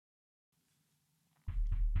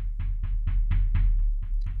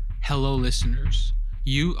Hello, listeners.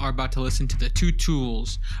 You are about to listen to the Two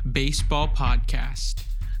Tools Baseball Podcast.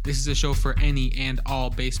 This is a show for any and all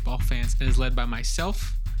baseball fans and is led by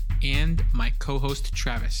myself and my co-host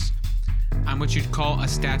Travis. I'm what you'd call a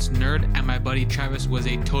stats nerd, and my buddy Travis was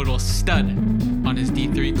a total stud on his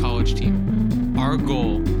D3 college team. Our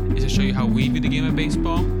goal is to show you how we view the game of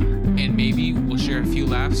baseball, and maybe we'll share a few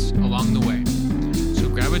laughs along the way. So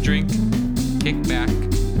grab a drink, kick back,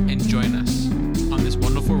 and join us on this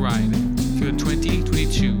wonderful ride through the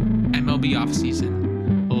 2022 MLB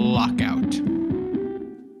offseason lockout.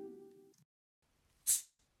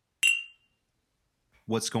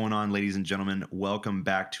 What's going on, ladies and gentlemen? Welcome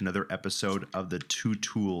back to another episode of the Two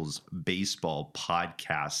Tools Baseball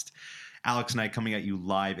Podcast. Alex and I coming at you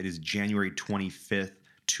live. It is January 25th,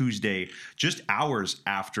 Tuesday, just hours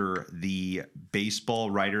after the baseball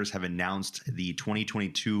writers have announced the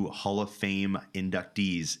 2022 Hall of Fame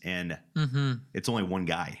inductees. And it's only one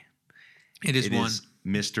guy. It is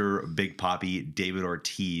Mr. Big Papi, David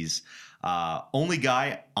Ortiz. Only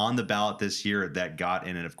guy on the ballot this year that got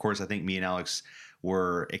in. And of course, I think me and Alex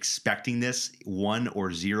were expecting this, one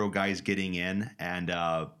or zero guys getting in. And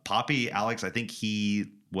Papi, Alex, I think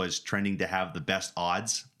he was trending to have the best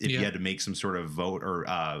odds if you had to make some sort of vote or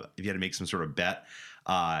if you had to make some sort of bet.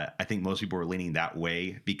 I think most people were leaning that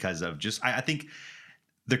way because of just, I think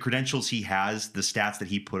the credentials he has, the stats that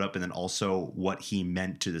he put up, and then also what he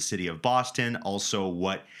meant to the city of Boston, also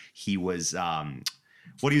what he was able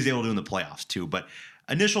to do in the playoffs too. But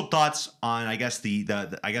initial thoughts on, I guess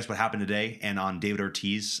I guess what happened today, and on David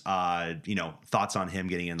Ortiz. Thoughts on him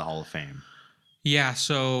getting in the Hall of Fame. Yeah.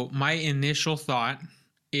 So my initial thought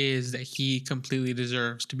is that he completely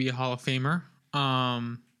deserves to be a Hall of Famer.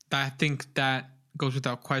 I think that goes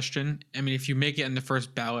without question. I mean, if you make it in the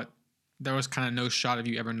first ballot, there was kind of no shot of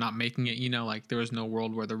you ever not making it. There was no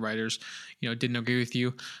world where the writers, didn't agree with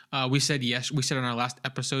you. We said yes. We said on our last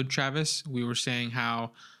episode, Travis, we were saying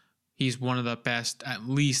how he's one of the best, at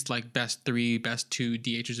least like best 3, best 2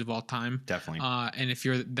 DHs of all time. Definitely. And if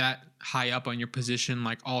you're that high up on your position,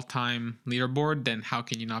 like all-time leaderboard, then how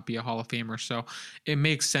can you not be a Hall of Famer? So it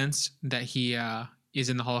makes sense that he is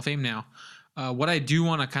in the Hall of Fame now. What I do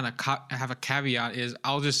want to kind of have a caveat is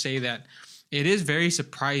I'll just say that it is very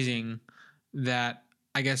surprising that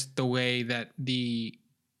I guess the way that the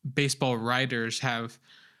baseball writers have,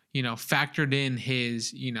 factored in his,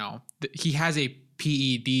 he has a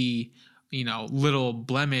PED, little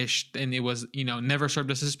blemish, and it was, never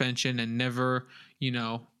served a suspension and never,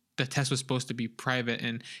 the test was supposed to be private,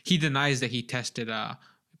 and he denies that he tested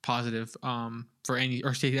positive for any,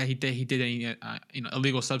 or say that he did any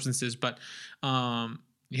illegal substances, but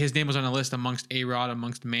his name was on a list amongst A-Rod,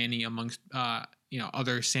 amongst Manny, amongst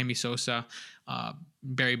other Sammy Sosa,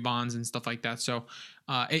 Barry Bonds, and stuff like that. So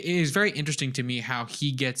it is very interesting to me how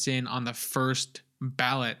he gets in on the first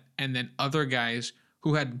ballot, and then other guys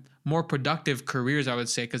who had more productive careers, I would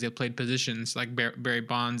say, because they played positions like Barry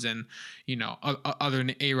Bonds and other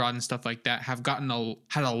than A-Rod and stuff like that, have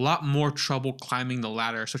had a lot more trouble climbing the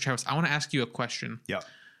ladder. So Travis, I want to ask you a question. Yeah.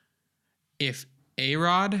 If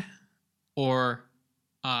A-Rod or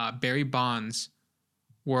Barry Bonds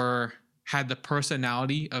had the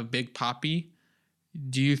personality of Big Papi,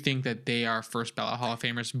 do you think that they are first ballot Hall of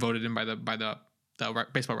Famers voted in by the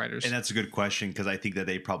baseball writers? And that's a good question, because I think that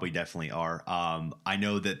they probably definitely are. I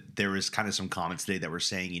know that there was kind of some comments today that were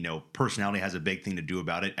saying, personality has a big thing to do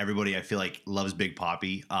about it. Everybody, I feel like, loves Big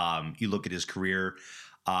Papi. You look at his career,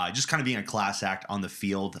 just kind of being a class act on the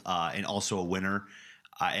field, and also a winner.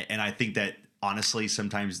 And I think that honestly,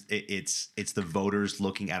 sometimes it's the voters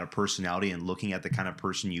looking at a personality and looking at the kind of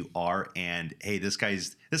person you are, and hey, this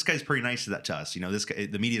guy's pretty nice to us. This guy,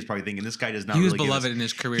 the media is probably thinking this guy does not. He was really beloved in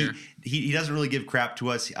his career. He doesn't really give crap to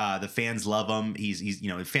us. The fans love him. He's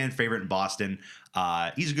a fan favorite in Boston.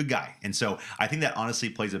 He's a good guy, and so I think that honestly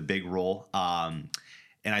plays a big role.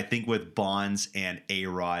 And I think with Bonds and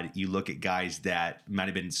A-Rod, you look at guys that might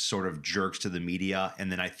have been sort of jerks to the media.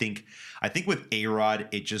 And then I think with A-Rod,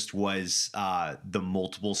 it just was the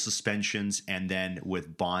multiple suspensions. And then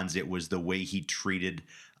with Bonds, it was the way he treated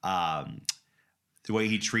the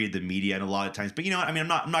media, and a lot of times. But I'm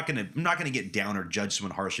not gonna get down or judge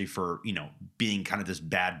someone harshly for being kind of this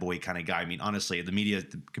bad boy kind of guy. I mean, honestly, the media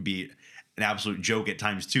could be an absolute joke at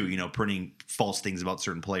times too, printing false things about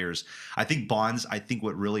certain players. I think Bonds,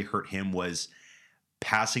 what really hurt him was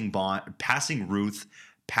passing Ruth,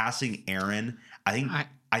 passing Aaron.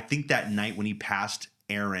 I think that night when he passed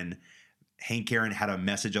Aaron, Hank Aaron had a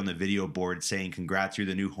message on the video board saying, "Congrats, you're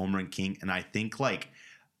the new home run king." And I think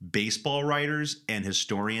baseball writers and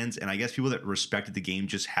historians, and I guess people that respected the game,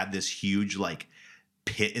 just had this huge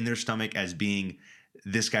pit in their stomach as being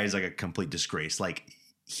this guy's like a complete disgrace. Like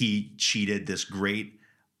he cheated this great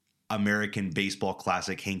American baseball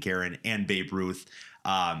classic, Hank Aaron and Babe Ruth,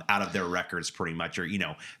 out of their records pretty much, or,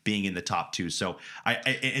 being in the top two. So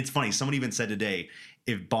it's funny. Someone even said today,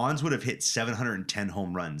 if Bonds would have hit 710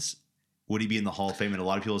 home runs, would he be in the Hall of Fame? And a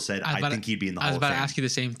lot of people said, I think he'd be in the Hall of Fame. I was about to ask you the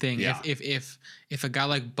same thing. Yeah. If a guy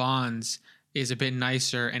like Bonds is a bit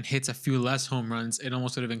nicer and hits a few less home runs, it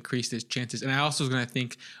almost would have increased his chances. And I also was going to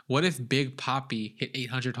think, what if Big Papi hit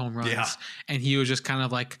 800 home runs and he was just kind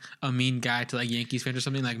of like a mean guy to like Yankees fans or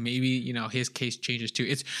something? Like maybe, his case changes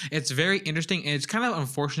too. It's very interesting. And it's kind of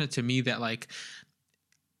unfortunate to me that like,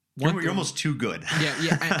 you're almost too good.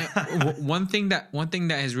 Yeah. One thing that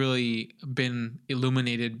has really been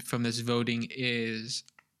illuminated from this voting is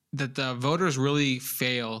that the voters really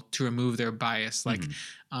fail to remove their bias. Like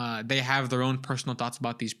they have their own personal thoughts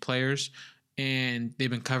about these players, and they've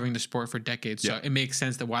been covering the sport for decades. So it makes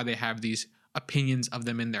sense that why they have these opinions of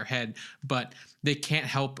them in their head, but they can't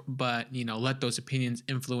help but, let those opinions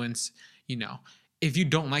influence, if you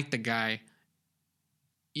don't like the guy,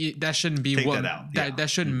 that shouldn't be that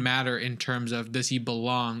shouldn't matter in terms of does he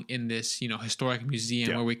belong in this historic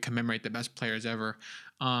museum where we commemorate the best players ever.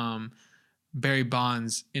 Barry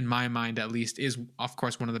Bonds, in my mind at least, is of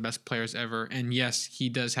course one of the best players ever, and yes, he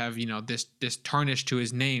does have this tarnish to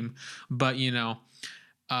his name, but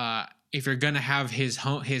if you're gonna have his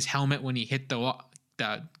helmet when he hit the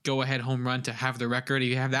go ahead home run to have the record,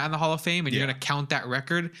 you have that in the Hall of Fame, and you're gonna count that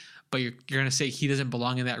record, but you're gonna say he doesn't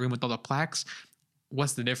belong in that room with all the plaques.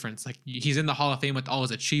 What's the difference? Like he's in the Hall of Fame with all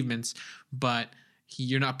his achievements, but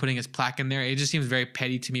you're not putting his plaque in there. It just seems very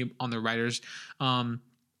petty to me on the writers.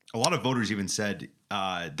 A lot of voters even said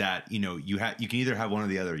that you can either have one or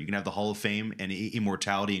the other. You can have the Hall of Fame and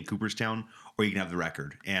immortality in Cooperstown, or you can have the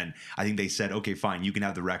record. And I think they said, okay, fine, you can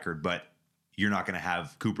have the record, but you're not going to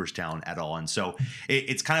have Cooperstown at all. And so it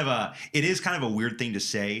is kind of a weird thing to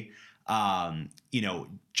say.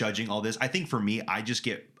 Judging all this, I think for me, I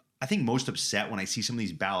think most upset when I see some of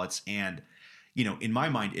these ballots. And, in my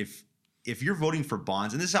mind, if you're voting for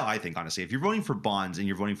Bonds, and this is how I think, honestly, if you're voting for Bonds and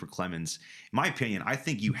you're voting for Clemens, in my opinion, I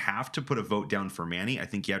think you have to put a vote down for Manny. I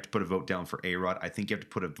think you have to put a vote down for A-Rod. I think you have to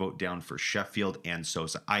put a vote down for Sheffield and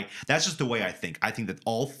Sosa. That's just the way I think. I think that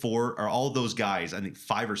all those guys, I think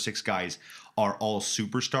 5 or 6 guys are all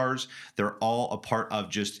superstars. They're all a part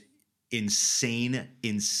of just insane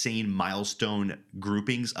milestone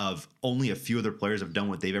groupings of only a few other players have done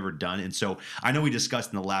what they've ever done. And so I know we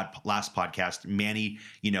discussed in the last podcast, Manny,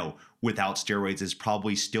 without steroids is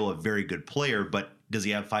probably still a very good player, but does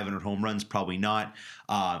he have 500 home runs? Probably not.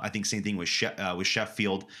 I think same thing with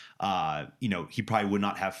Sheffield. He probably would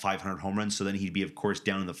not have 500 home runs. So then he'd be, of course,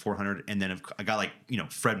 down in the 400. And then a guy like,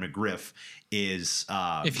 Fred McGriff is...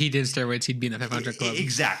 if he did steroids, he'd be in the 500 club.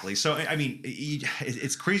 Exactly. So, I mean,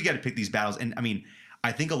 it's crazy you got to pick these battles. And, I mean,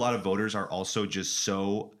 I think a lot of voters are also just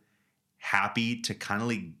so happy to kind of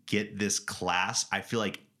like get this class, I feel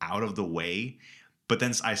like, out of the way. But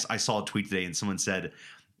then I saw a tweet today and someone said,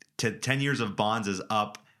 10 years of Bonds is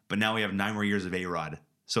up, but now we have 9 more years of A-Rod.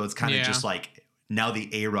 So it's kind of just like now the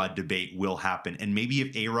A-Rod debate will happen. And maybe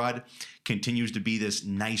if A-Rod continues to be this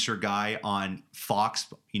nicer guy on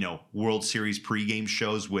Fox, World Series pregame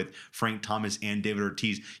shows with Frank Thomas and David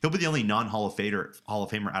Ortiz, he'll be the only non-Hall of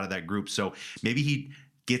Famer out of that group. So maybe he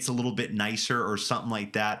gets a little bit nicer or something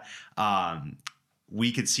like that.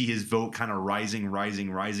 We could see his vote kind of rising,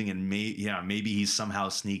 and maybe he somehow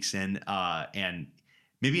sneaks in, and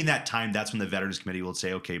maybe in that time, that's when the Veterans Committee will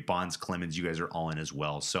say, okay, Bonds, Clemens, you guys are all in as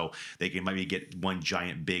well. So they can maybe get one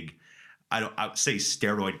giant big, I would say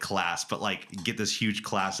steroid class, but like get this huge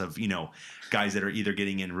class of, guys that are either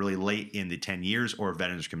getting in really late in the 10 years or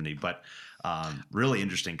Veterans Committee. But really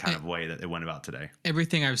interesting kind of way that it went about today.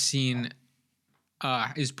 Everything I've seen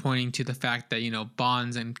is pointing to the fact that,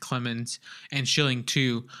 Bonds and Clemens and Schilling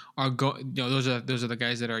too are those are the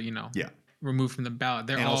guys that are, removed from the ballot.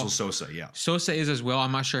 And also Sosa, Sosa is as well.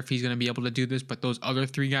 I'm not sure if he's going to be able to do this, but those other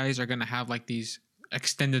 3 guys are going to have like these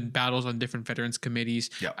extended battles on different veterans committees.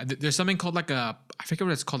 Yeah. There's something called I forget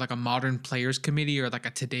what it's called, like a modern players committee or like a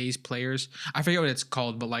today's players. I forget what it's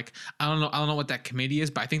called, but like I don't know what that committee is,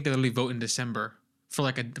 but I think they literally vote in December for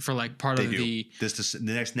part of the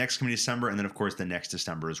next committee December, and then of course the next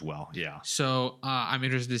December as well. Yeah. So I'm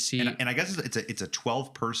interested to see. And I guess it's a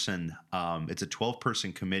 12-person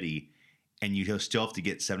committee. and you still have to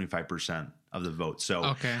get 75% of the vote. So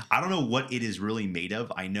Okay. I don't know what it is really made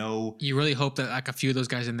of. I know You really hope that like a few of those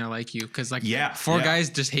guys in there like you, because like Yeah, four yeah. guys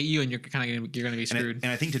just hate you, and you're kind of you're gonna be screwed.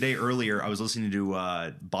 And I think today earlier I was listening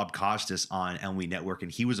to Bob Costas on MLB Network,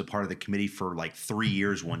 and he was a part of the committee for like 3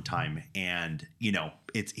 years one time. And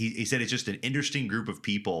he said it's just an interesting group of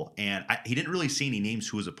people, and he didn't really see any names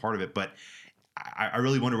who was a part of it, but I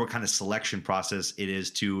really wonder what kind of selection process it is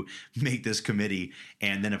to make this committee.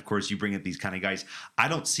 And then, of course, you bring up these kind of guys. I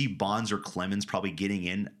don't see Bonds or Clemens probably getting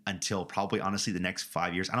in until probably, honestly, the next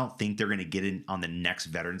 5 years. I don't think they're going to get in on the next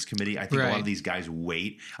Veterans Committee. I think a lot of these guys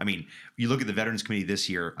wait. I mean, you look at the Veterans Committee this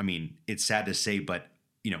year. I mean, it's sad to say, but,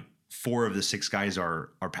 4 of the 6 guys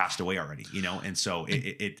are passed away already, and so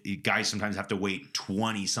guys sometimes have to wait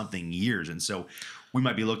 20 something years. And so we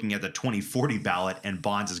might be looking at the 2040 ballot and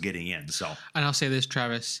Bonds is getting in. So, and I'll say this,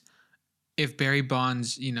 Travis, if Barry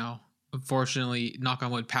Bonds, unfortunately, knock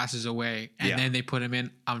on wood, passes away, and then they put him in,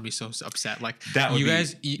 I'm gonna be so upset. Like that would you be,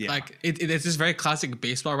 guys, like it's just very classic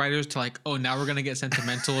baseball writers to like, oh, now we're gonna get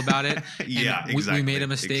sentimental about it. Yeah, and exactly. We made a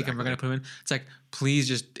mistake, and we're gonna put him in. It's like, please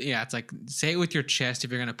just, it's like say it with your chest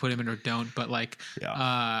if you're gonna put him in or don't. But like,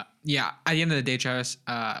 at the end of the day, Travis,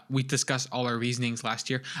 we discussed all our reasonings last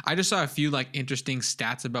year. I just saw a few like interesting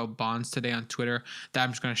stats about Bonds today on Twitter that I'm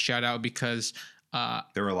just gonna shout out because.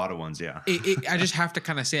 There were a lot of ones, yeah. I just have to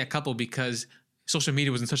kind of say a couple because social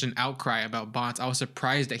media was in such an outcry about Bonds. I was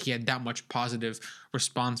surprised that he had that much positive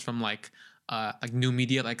response from like new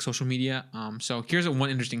media, like social media. So here's one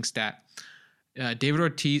interesting stat. David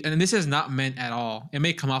Ortiz, and this is not meant at all. It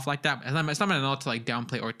may come off like that, but it's not meant at all to like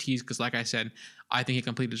downplay Ortiz because, like I said, I think he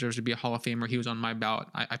completely deserves to be a Hall of Famer. He was on my ballot.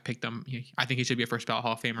 I picked him. I think he should be a first ballot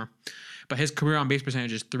Hall of Famer. But his career on base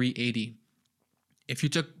percentage is .380. If you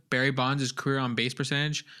took Barry Bonds' career on base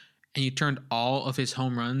percentage and you turned all of his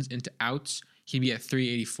home runs into outs, he'd be at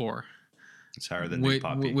 .384. It's higher than Big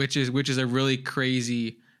Papi. Which is a really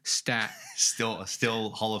crazy stat.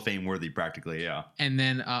 Still Hall of Fame worthy, practically, yeah. And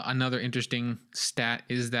then another interesting stat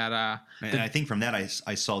is that and I think from that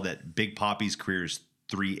I saw that Big Papi's career is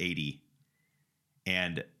 .380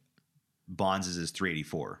 and Bonds is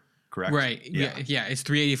 .384. Correct? Right. Yeah. It's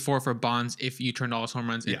 .384 for Bonds if you turned all his home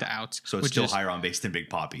runs into outs. So it's still higher on base than Big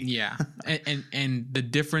Papi. Yeah. and the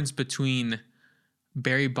difference between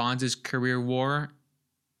Barry Bonds' career WAR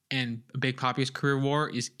and Big Papi's career WAR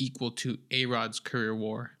is equal to A-Rod's career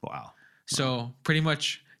WAR. Wow. So pretty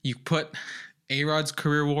much you put A-Rod's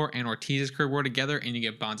career WAR and Ortiz's career WAR together, and you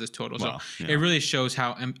get Bonds' total. So it really shows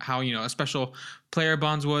how a special player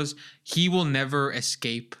Bonds was. He will never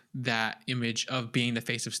escape that image of being the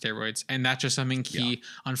face of steroids, and that's just something he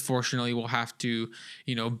unfortunately will have to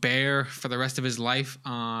bear for the rest of his life.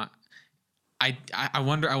 I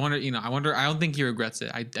wonder. I don't think he regrets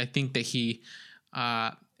it. I think that he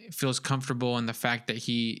feels comfortable in the fact that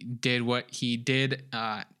he did what he did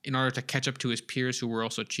in order to catch up to his peers who were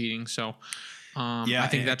also cheating. So I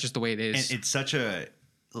think that's just the way it is. And it's such a,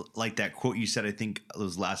 like that quote you said, I think it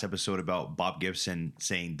was last episode about Bob Gibson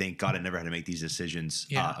saying, thank God I never had to make these decisions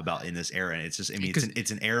about in this era. And it's just,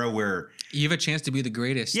 it's an era where you have a chance to be the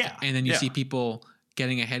greatest. Yeah. And then you see people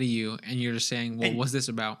getting ahead of you and you're just saying, well, what's this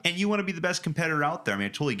about? And you want to be the best competitor out there. I mean, I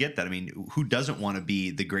totally get that. I mean, who doesn't want to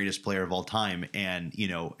be the greatest player of all time and,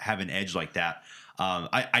 have an edge like that?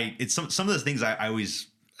 It's some of those things I always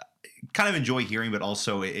kind of enjoy hearing, but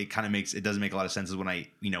also it doesn't make a lot of sense is when I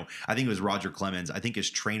think it was Roger Clemens. I think his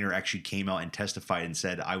trainer actually came out and testified and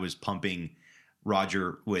said, I was pumping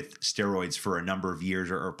Roger with steroids for a number of years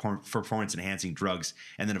or performance enhancing drugs.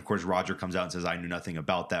 And then of course Roger comes out and says, I knew nothing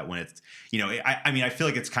about that, when it's, I feel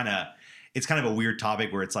like it's kind of a weird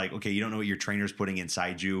topic where it's like, okay, you don't know what your trainer's putting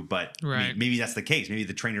inside you, but maybe that's the case. Maybe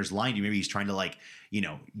the trainer's lying to you. Maybe he's trying to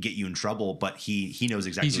get you in trouble, but he knows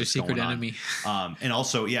exactly he's what's your secret going enemy. On. And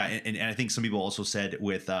also, and I think some people also said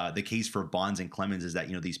with the case for Bonds and Clemens is that,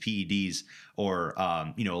 these PEDs or,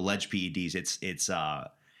 alleged PEDs,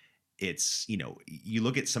 it's you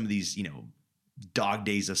look at some of these, dog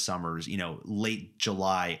days of summers, late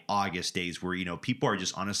July, August days where, people are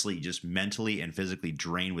just honestly just mentally and physically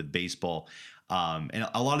drained with baseball. And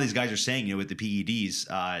a lot of these guys are saying, with the PEDs,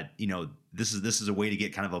 this is a way to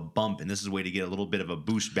get kind of a bump, and this is a way to get a little bit of a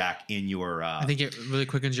boost back in your. I think it really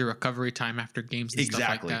quickens your recovery time after games and stuff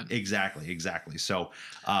like that. Exactly. So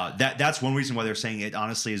that's one reason why they're saying it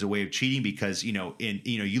honestly is a way of cheating, because you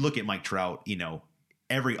look at Mike Trout,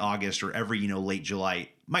 every August or every late July,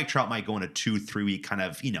 Mike Trout might go in a 2-3 week kind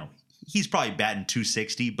of he's probably batting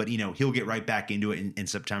 260, but he'll get right back into it in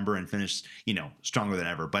September and finish stronger than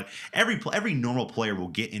ever. But every normal player will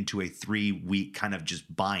get into a 3-week kind of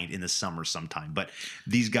just bind in the summer sometime. But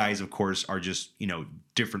these guys, of course, are just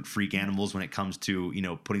different freak animals when it comes to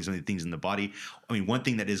putting some of the things in the body. I mean, one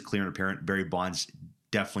thing that is clear and apparent: Barry Bonds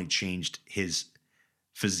definitely changed his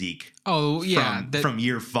physique. Oh yeah, from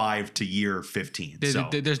year 5 to year 15.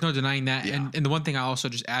 There's no denying that. Yeah. And the one thing I also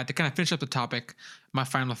just add to kind of finish up the topic, my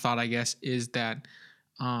final thought, I guess, is that,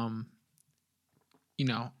 my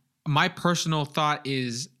personal thought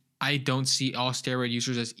is I don't see all steroid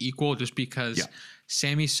users as equal, just because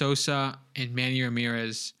Sammy Sosa and Manny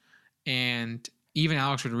Ramirez and even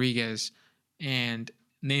Alex Rodriguez and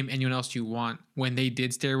name anyone else you want, when they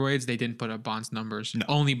did steroids, they didn't put up Bonds numbers. No.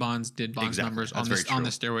 Only Bonds did Bonds numbers on the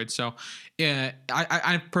steroids. So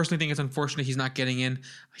I personally think it's unfortunate he's not getting in.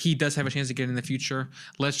 He does have a chance to get in the future.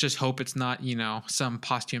 Let's just hope it's not some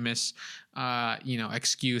posthumous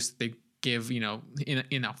excuse they give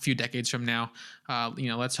in a few decades from now.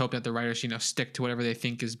 Let's hope that the writers stick to whatever they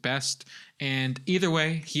think is best. And either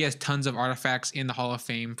way, he has tons of artifacts in the Hall of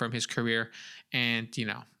Fame from his career, and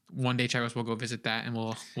one day Travis will go visit that, and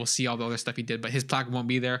we'll see all the other stuff he did, but his plaque won't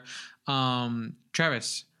be there.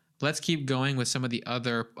 Travis, let's keep going with some of the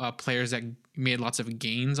other players that made lots of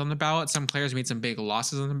gains on the ballot. Some players made some big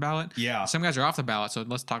losses on the ballot. Yeah. Some guys are off the ballot, so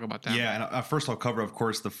let's talk about that. Yeah, and first I'll cover, of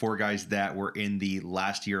course, the 4 guys that were in the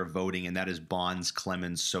last year of voting, and that is Bonds,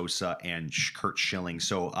 Clemens, Sosa, and Curt Schilling.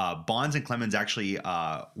 So Bonds and Clemens actually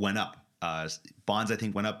went up. Bonds, I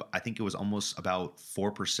think, went up. I think it was almost about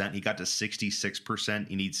 4%. He got to 66%.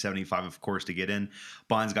 He needs 75, of course, to get in.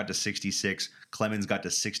 Bonds got to 66. Clemens got to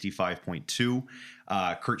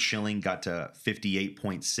 65.2. Curt Schilling got to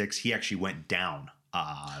 58.6. He actually went down.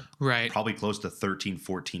 Right. Probably close to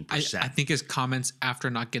 13-14%. I think his comments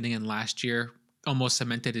after not getting in last year almost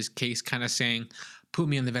cemented his case, kind of saying, put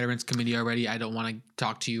me on the Veterans Committee already. I don't want to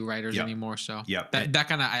talk to you writers anymore. So that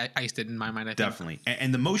kind of iced it in my mind, I think. Definitely.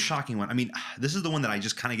 And the most shocking one, I mean, this is the one that I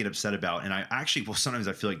just kind of get upset about. And I actually, sometimes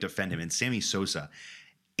I feel like defend him. And Sammy Sosa,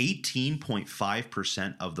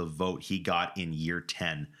 18.5% of the vote he got in year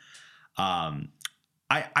 10.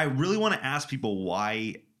 I really want to ask people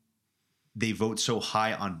why they vote so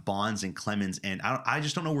high on Bonds and Clemens. And I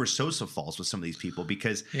just don't know where Sosa falls with some of these people,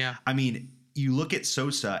 because, I mean, you look at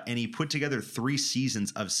Sosa, and he put together 3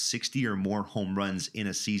 seasons of 60 or more home runs in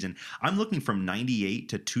a season. I'm looking from 98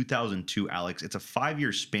 to 2002, Alex. It's a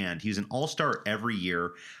 5-year span. He was an all-star every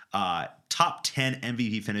year. Top 10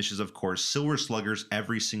 MVP finishes, of course. Silver Sluggers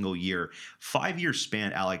every single year. 5-year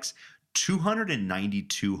span, Alex.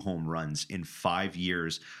 292 home runs in 5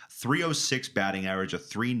 years, 306 batting average, a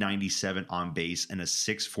 397 on base, and a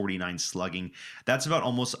 649 slugging. That's about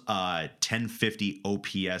almost 1050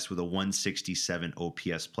 OPS with a 167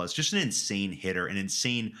 OPS plus. Just an insane hitter, an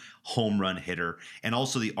insane home run hitter. And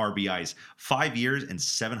also the RBIs, 5 years and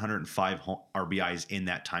 705 RBIs in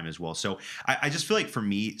that time as well. So I just feel like, for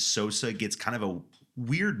me, Sosa gets kind of a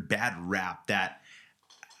weird bad rap that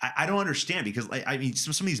I don't understand, because I mean,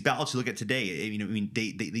 some of these ballots you look at today,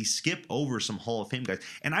 they skip over some Hall of Fame guys.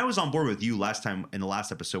 And I was on board with you last time in the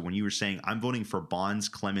last episode when you were saying I'm voting for Bonds,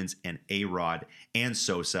 Clemens, and A-Rod and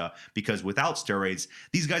Sosa, because without steroids,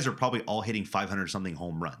 these guys are probably all hitting 500 something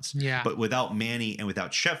home runs. Yeah. But without Manny and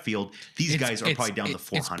without Sheffield, these guys are probably down to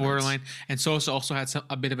 400. It's borderline. And Sosa also had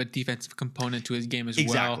a bit of a defensive component to his game as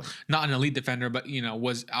well. Not an elite defender, but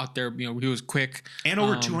was out there. He was quick and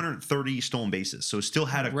over 230 stolen bases. So still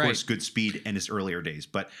had of course, good speed in his earlier days.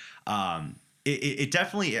 But it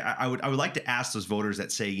definitely, I would like to ask those voters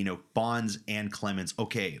that say, Bonds and Clemens,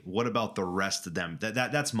 okay, what about the rest of them?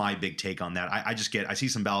 That's my big take on that. I see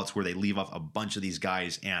some ballots where they leave off a bunch of these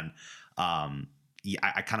guys, and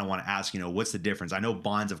I kind of want to ask, what's the difference? I know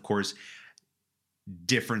Bonds, of course,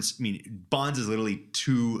 Bonds is literally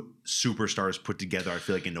 2 superstars put together, I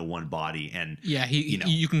feel like, into one body. And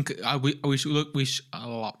you can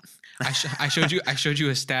I showed you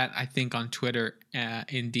a stat, I think, on Twitter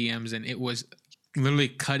in DMs, and it was literally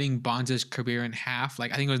cutting Bonds' career in half.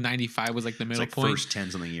 Like, I think it was 95 was like the middle point. First 10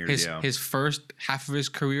 something years. His first half of his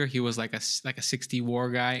career, he was like a 60 WAR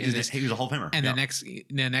guy. He was a Hall of Famer. And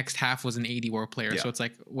the next half was an 80 WAR player. Yeah. So it's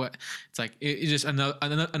like it's just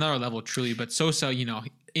another level, truly. But Sosa,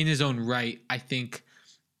 in his own right, I think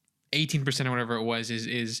 18% or whatever it was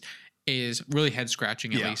is really head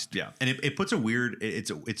scratching at least. Yeah. And it puts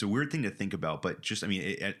it's a weird thing to think about, but just,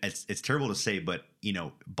 it's terrible to say, but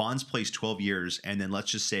Bonds plays 12 years, and then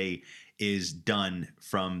let's just say is done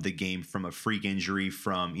from the game, from a freak injury,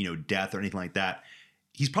 from, death or anything like that.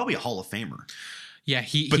 He's probably a Hall of Famer. Yeah,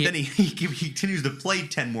 But then he continues to play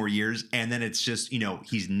 10 more years, and then it's just,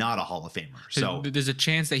 he's not a Hall of Famer. So there's a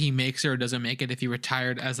chance that he makes it or doesn't make it if he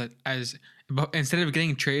retired but instead of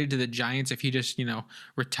getting traded to the Giants, if he just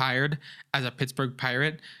retired as a Pittsburgh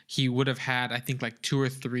Pirate, he would have had, I think, like 2 or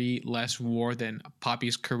 3 less WAR than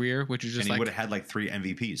Poppy's career, which is just and he would have had like 3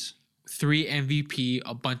 MVPs. 3 MVP,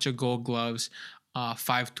 a bunch of Gold Gloves,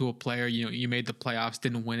 5-tool player. You made the playoffs,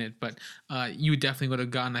 didn't win it, but you definitely would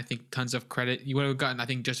have gotten, I think, tons of credit. You would have gotten, I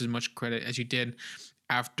think, just as much credit as you did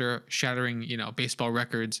after shattering, baseball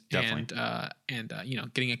records. Definitely. and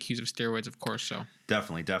getting accused of steroids, of course. So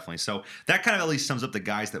Definitely. So that kind of at least sums up the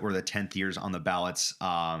guys that were the 10th years on the ballots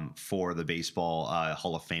for the Baseball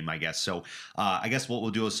Hall of Fame, I guess. So I guess what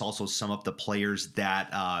we'll do is also sum up the players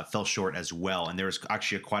that fell short as well. And there was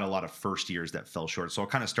actually quite a lot of first years that fell short. So I'll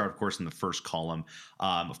kind of start, of course, in the first column.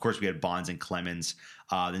 Of course, we had Bonds and Clemens.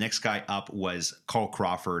 The next guy up was Carl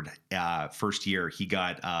Crawford. First year, he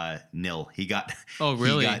got nil. He got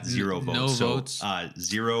really? He got 0 votes. No so votes?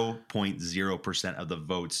 0.0% of the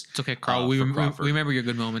votes. It's okay, Carl. We remember your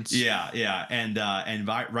good moments. Yeah. And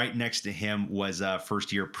right next to him was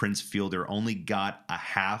first year Prince Fielder. Only got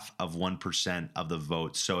 0.5% of the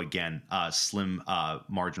votes. So again, slim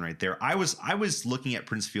margin right there. I was looking at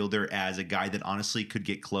Prince Fielder as a guy that honestly could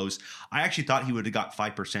get close. I actually thought he would have got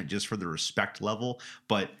 5% just for the respect level,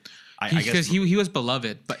 but I guess because he was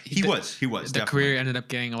beloved, but he was the definitely. career ended up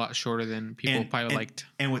getting a lot shorter than people probably liked.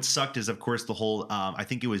 And what sucked is, of course, the whole I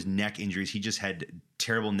think it was neck injuries. He just had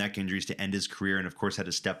terrible neck injuries to end his career, and of course had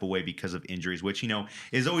to step away because of injuries, which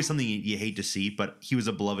is always something you hate to see. But he was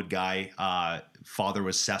a beloved guy. Father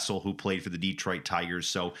was Cecil, who played for the Detroit Tigers,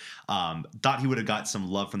 so thought he would have got some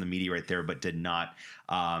love from the media right there, but did not.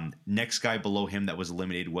 Next guy below him that was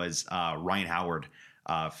eliminated was Ryan Howard.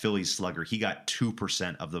 Phillies slugger. He got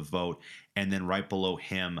 2% of the vote. And then right below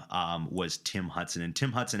him was Tim Hudson. And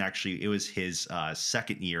Tim Hudson, actually, it was his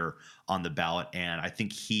second year on the ballot. And I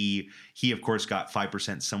think he of course, got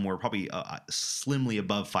 5% somewhere, probably slimly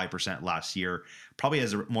above 5% last year, probably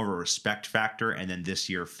as more of a respect factor. And then this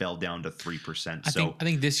year fell down to 3%. I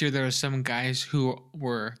think this year there were some guys who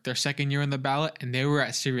were their second year on the ballot, and they were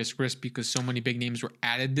at serious risk because so many big names were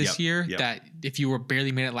added this year that if you were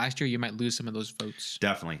barely made it last year, you might lose some of those votes.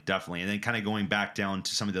 Definitely. And then kind of going back down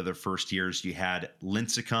to some of the other first years, you had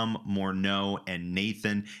Lincecum, Morneau, and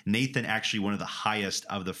Nathan. Nathan actually one of the highest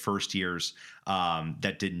of the first years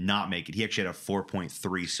that did not make it. He actually had a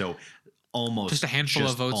 4.3, so almost just a handful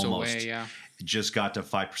of votes away. Yeah, just got to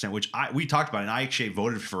 5%, which we talked about, and I actually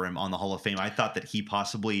voted for him on the Hall of Fame. I thought that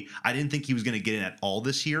I didn't think he was going to get in at all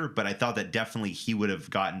this year, but I thought that definitely he would have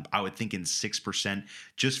gotten, I would think, in 6%,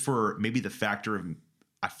 just for maybe the factor of,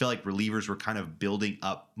 I feel like relievers were kind of building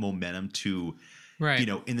up momentum to, right.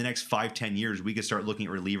 In the next 5-10 years, we could start looking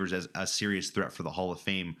at relievers as a serious threat for the Hall of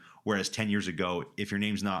Fame. Whereas 10 years ago, if your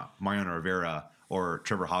name's not Mariano Rivera or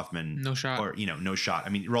Trevor Hoffman, no shot. Or no shot. I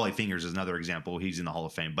mean, Rollie Fingers is another example. He's in the Hall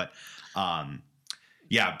of Fame, but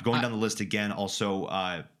going down the list again. Also,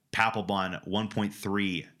 Papelbon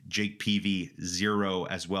 1.3, Jake Peavy 0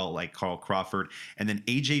 as well, like Carl Crawford, and then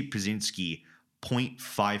AJ Pierzynski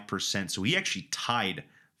 0.5%. So he actually tied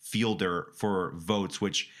Fielder for votes,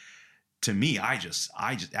 which to me, I just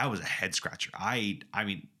that was a head scratcher. I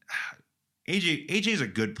mean. AJ is a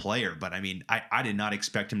good player, but I mean, I did not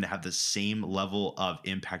expect him to have the same level of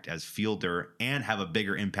impact as Fielder and have a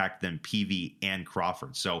bigger impact than Peavy and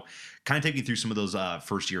Crawford. So kind of take me through some of those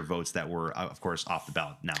first year votes that were, of course, off the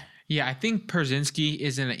ballot now. Yeah, I think Pierzynski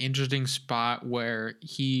is in an interesting spot where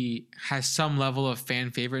he has some level of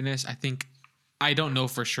fan favoriteness. I don't know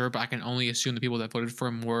for sure, but I can only assume the people that voted for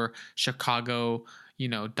him were Chicago,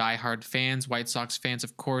 diehard fans, White Sox fans,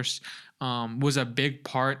 of course. Was a big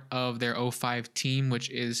part of their 05 team,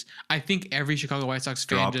 which is, I think every Chicago White Sox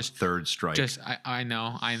fan just third strike. I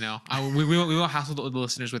know. We won't hassle the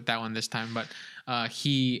listeners with that one this time, but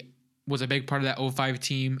he was a big part of that 05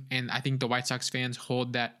 team, and I think the White Sox fans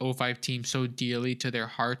hold that 05 team so dearly to their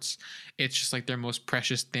hearts. It's just like their most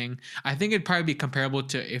precious thing. I think it'd probably be comparable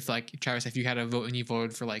to if, like, Travis, if you had a vote and you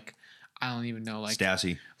voted for, like, I don't even know, like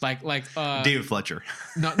Stassi, like David Fletcher.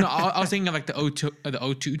 No, I was thinking of like the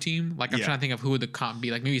O2 team. Like I'm trying to think of who would the comp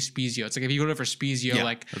be. Like maybe Spezio. It's like if you go for Spezio,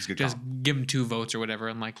 like just give him 2 votes or whatever.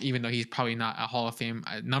 And like even though he's probably not a Hall of Fame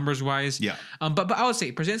numbers wise, But I would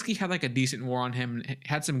say Pierzynski had like a decent WAR on him.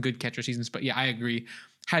 Had some good catcher seasons. But yeah, I agree.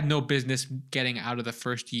 Had no business getting out of the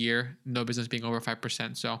first year, no business being over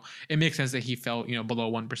 5%. So it makes sense that he fell,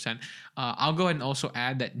 below 1%. I'll go ahead and also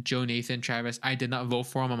add that Joe Nathan, Travis, I did not vote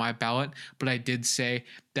for him on my ballot, but I did say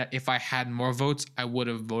that if I had more votes, I would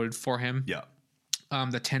have voted for him. Yeah.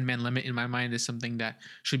 the 10-man limit in my mind is something that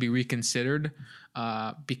should be reconsidered.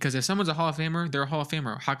 Because if someone's a Hall of Famer, they're a Hall of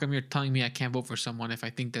Famer. How come you're telling me I can't vote for someone if I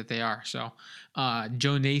think that they are? So,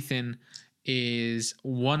 Joe Nathan is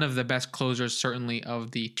one of the best closers, certainly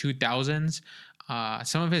of the 2000s.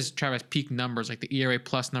 Some of his Travis peak numbers, like the ERA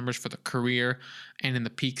plus numbers for the career and in the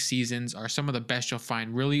peak seasons, are some of the best you'll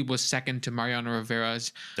find. Really was second to Mariano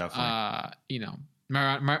Rivera's. Definitely.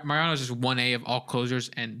 Mariano's just 1A of all closers,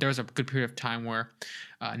 and there was a good period of time where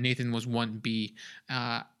Nathan was 1B.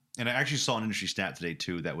 And I actually saw an interesting stat today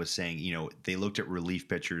too that was saying, they looked at relief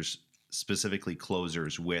pitchers, specifically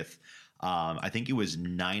closers, with I think it was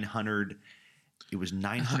 900. It was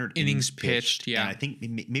 900 innings pitched. Yeah, and I think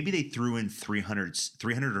maybe they threw in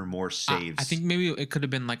 300 or more saves. I think maybe it could have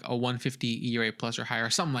been like a 150 ERA plus or higher, or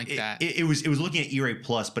something like that. It was looking at ERA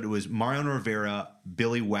plus, but it was Mariano Rivera,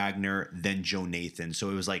 Billy Wagner, then Joe Nathan. So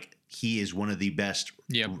it was like he is one of the best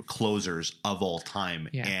closers of all time,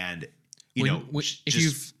 and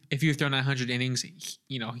if you throw 900 innings,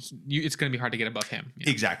 it's going to be hard to get above him.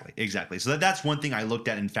 Exactly. So that's one thing I looked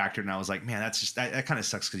at and factored, and I was like, man, that's just that kind of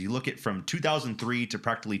sucks, because you look at from 2003 to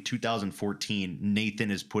practically 2014,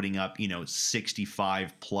 Nathan is putting up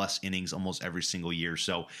 65 plus innings almost every single year.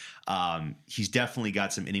 So he's definitely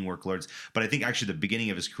got some inning workloads. But I think actually the beginning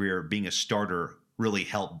of his career being a starter really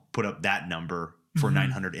helped put up that number for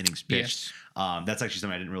 900 innings pitched. Yes. That's actually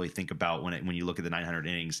something I didn't really think about when you look at the 900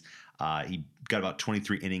 innings. He got about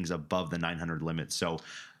 23 innings above the 900 limit. So,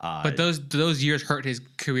 but those years hurt his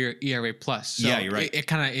career ERA plus. So yeah, you're right. It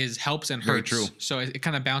kind of helps and hurts. Very true. So it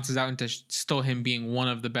kind of bounces out into still him being one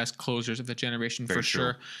of the best closers of the generation. Very for true.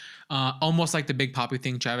 Sure. Almost like the Big Papi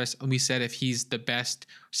thing, Travis. We said if he's the best,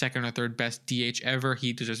 second or third best DH ever,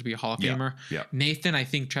 he deserves to be a Hall of Famer. Yeah. Nathan, I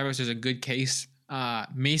think Travis is a good case.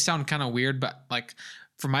 May sound kind of weird, but like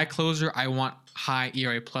for my closer, I want high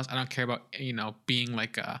ERA plus. I don't care about being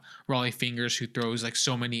like Raleigh Fingers who throws like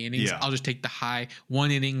so many innings. Yeah. I'll just take the high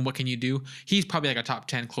 1 inning. What can you do? He's probably like a top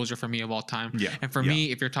 10 closer for me of all time. Yeah. And for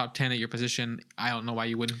me, if you're top 10 at your position, I don't know why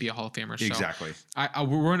you wouldn't be a Hall of Famer. So exactly.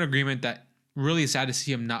 We're in agreement that really sad to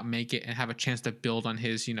see him not make it and have a chance to build on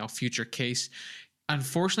his future case.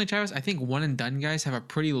 Unfortunately, Travis, I think one and done guys have a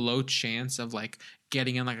pretty low chance of like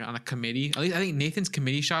getting in like on a committee. At least I think Nathan's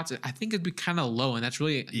committee shots, I think it'd be kind of low, and that's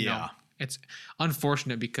really it's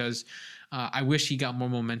unfortunate because I wish he got more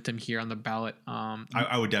momentum here on the ballot.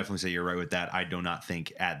 I would definitely say you're right with that. I do not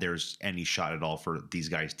think there's any shot at all for these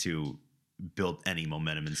guys to build any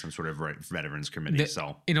momentum in some sort of veterans committee.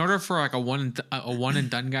 So in order for like a one and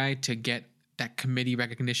done guy to get that committee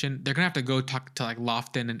recognition, they're gonna have to go talk to like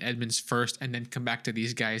Lofton and Edmonds first, and then come back to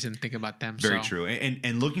these guys and think about them. Very true.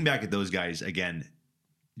 And looking back at those guys again,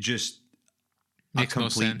 just makes a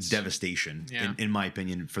complete devastation, in my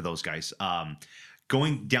opinion, for those guys.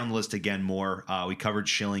 Going down the list again more, we covered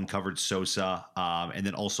Schilling, covered Sosa, and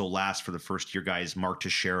then also last for the first year guys, Mark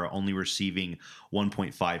Teixeira only receiving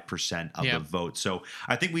 1.5% of the vote. So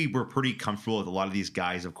I think we were pretty comfortable with a lot of these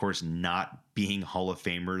guys, of course, not being Hall of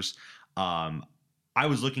Famers. I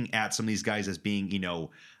was looking at some of these guys as being,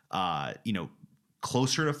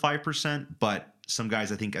 closer to 5%, but some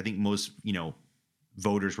guys, I think most,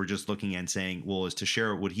 voters were just looking and saying, well, is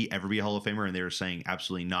Teixeira, would he ever be a Hall of Famer? And they were saying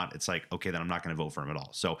absolutely not. It's like, okay, then I'm not going to vote for him at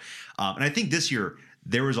all. So, and I think this year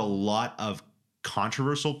there was a lot of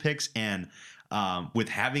controversial picks, and with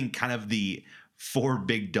having kind of the 4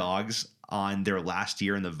 big dogs on their last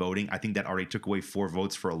year in the voting, I think that already took away 4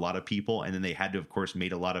 votes for a lot of people. And then they had to, of course,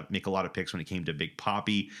 make a lot of picks when it came to Big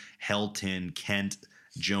Papi, Helton, Kent,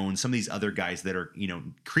 Jones, some of these other guys that are,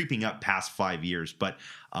 creeping up past 5 years. But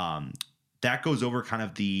that goes over kind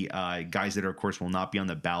of the guys that, of course, will not be on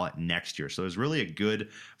the ballot next year. So there's really a good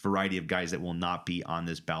variety of guys that will not be on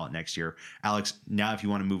this ballot next year. Alex, now if you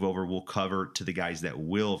want to move over, we'll cover to the guys that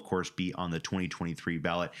will, of course, be on the 2023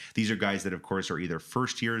 ballot. These are guys that, of course, are either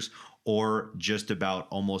first years or just about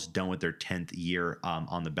almost done with their 10th year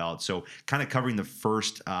on the ballot. So kind of covering the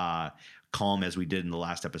first column as we did in the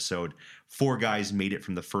last episode. 4 guys made it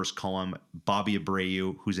from the first column. Bobby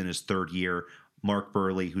Abreu, who's in his 3rd year. Mark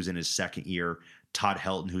Buehrle, who's in his 2nd year, Todd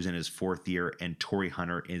Helton, who's in his 4th year, and Torrey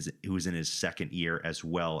Hunter, who's in his 2nd year, as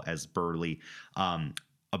well as Buehrle.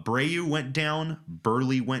 Abreu went down,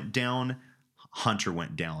 Buehrle went down, Hunter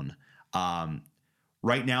went down.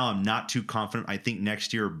 Right now, I'm not too confident. I think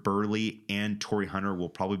next year, Buehrle and Torrey Hunter will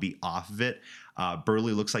probably be off of it.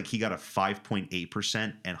 Buehrle looks like he got a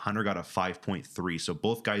 5.8%, and Hunter got a 5.3%. So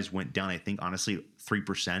both guys went down, I think, honestly,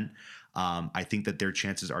 3%. I think that their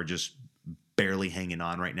chances are just barely hanging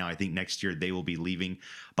on right now. I think next year they will be leaving.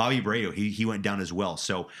 Bobby Abreu, he went down as well.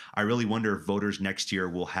 So I really wonder if voters next year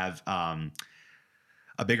will have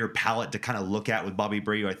a a bigger palette to kind of look at with Bobby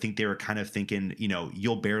Abreu. I think they were kind of thinking,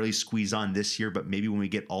 you'll barely squeeze on this year, but maybe when we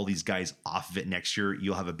get all these guys off of it next year,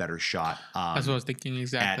 you'll have a better shot. That's what I was thinking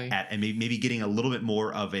exactly. And maybe getting a little bit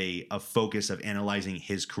more of a focus of analyzing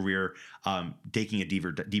his career, taking a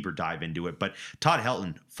deeper dive into it. But Todd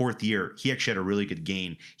Helton, 4th year, he actually had a really good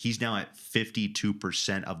gain. He's now at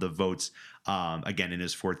 52% of the votes. Again, in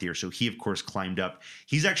his 4th year. So he, of course, climbed up.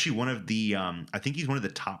 He's actually one of the, I think he's one of the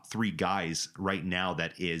top 3 guys right now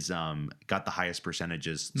that is got the highest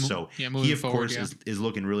percentages. So he, of course, is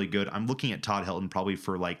looking really good. I'm looking at Todd Helton probably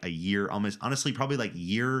for like a year, almost honestly, probably like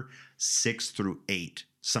year 6 through 8,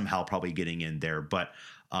 somehow probably getting in there. But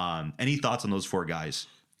any thoughts on those 4 guys?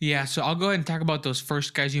 Yeah, so I'll go ahead and talk about those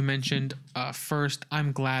first guys you mentioned. First,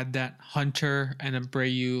 I'm glad that Hunter and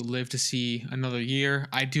Abreu live to see another year.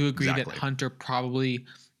 I do agree that Hunter probably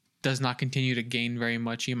does not continue to gain very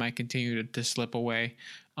much. He might continue to slip away.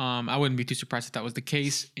 I wouldn't be too surprised if that was the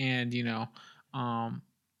case. And,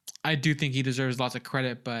 I do think he deserves lots of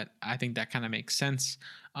credit, but I think that kind of makes sense.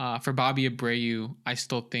 For Bobby Abreu, I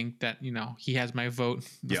still think that, he has my vote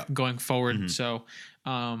going forward. Mm-hmm. So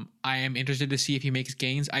I am interested to see if he makes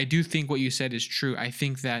gains. I do think what you said is true. I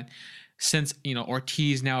think that since,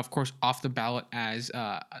 Ortiz now, of course, off the ballot as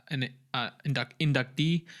an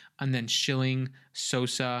inductee, and then Schilling,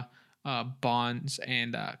 Sosa, Bonds,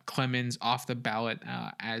 and Clemens off the ballot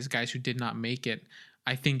as guys who did not make it,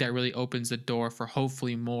 I think that really opens the door for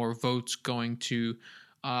hopefully more votes going to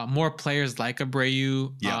more players like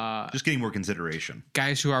Abreu. Just getting more consideration.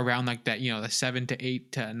 Guys who are around like that, the 7 to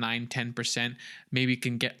 8 to 9, 10%, maybe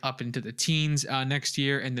can get up into the teens next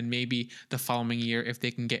year. And then maybe the following year, if they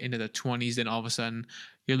can get into the 20s, then all of a sudden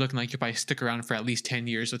you're looking like you'll probably stick around for at least 10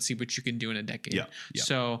 years. Let's see what you can do in a decade. Yeah.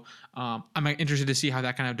 So I'm interested to see how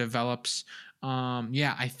that kind of develops.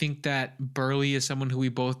 I think that Burley is someone who we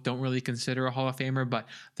both don't really consider a Hall of Famer, but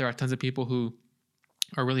there are tons of people who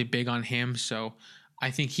are really big on him. So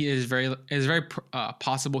I think he is very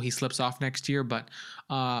possible he slips off next year, but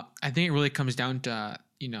I think it really comes down to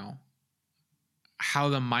how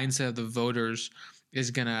the mindset of the voters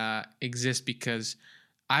is gonna exist, because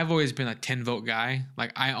I've always been a 10 vote guy.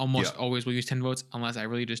 Like I almost always will use 10 votes unless I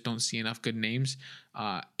really just don't see enough good names.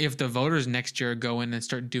 If the voters next year go in and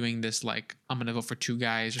start doing this, like I'm going to vote for 2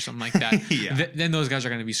 guys or something like that, then those guys are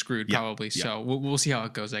going to be screwed probably. So we'll see how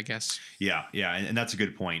it goes, I guess. Yeah. And that's a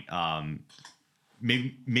good point.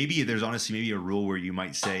 Maybe there's honestly maybe a rule where you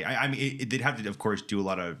might say, I mean, they'd have to, of course, do a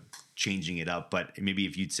lot of changing it up, but maybe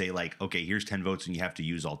if you'd say like, okay, here's 10 votes and you have to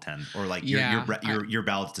use all 10, or like your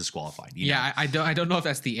ballot's disqualified. I don't know if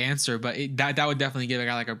that's the answer, but that would definitely give a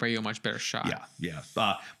guy like Abreu a much better shot. Yeah.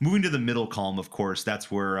 Moving to the middle column, of course, that's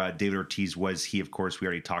where David Ortiz was. He, of course, we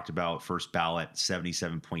already talked about first ballot,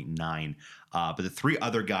 77.9. But the 3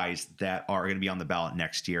 other guys that are going to be on the ballot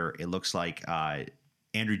next year, it looks like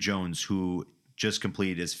Andruw Jones, who just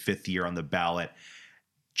completed his 5th year on the ballot.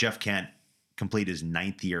 Jeff Kent completed his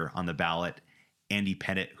 9th year on the ballot. Andy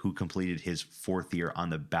Pettitte, who completed his 4th year on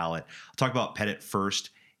the ballot. I'll talk about Pettitte first.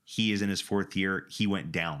 He is in his 4th year. He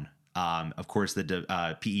went down. Of course, the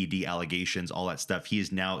PED allegations, all that stuff.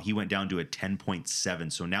 He went down to a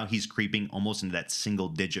 10.7. So now he's creeping almost into that single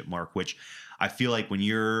digit mark, which I feel like when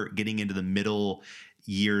you're getting into the middle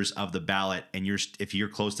years of the ballot and if you're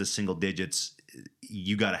close to single digits,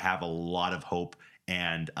 you got to have a lot of hope,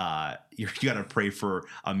 and you got to pray for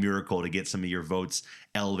a miracle to get some of your votes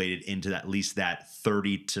elevated into at least that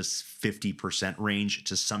 30 to 50% range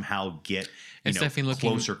to somehow get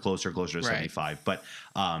closer to 75. But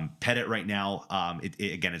Pettitte right now,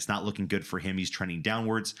 again, it's not looking good for him. He's trending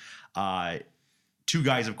downwards. 2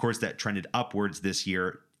 guys, of course, that trended upwards this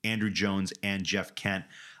year: Andruw Jones and Jeff Kent.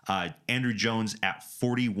 Andruw Jones at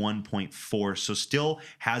 41.4, so still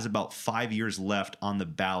has about 5 years left on the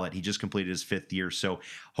ballot. He just completed his 5th year. So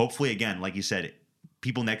hopefully, again, like you said,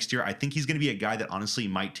 people next year, I think he's going to be a guy that honestly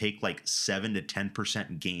might take like 7 to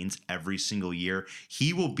 10% gains every single year.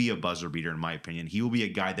 He will be a buzzer beater, in my opinion. He will be a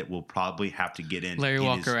guy that will probably have to get in. Larry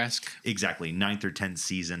Walker-esque. Exactly. 9th or 10th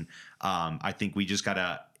season. I think we just got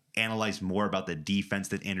to analyze more about the defense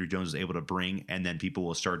that Andruw Jones is able to bring, and then people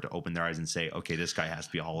will start to open their eyes and say, okay, this guy has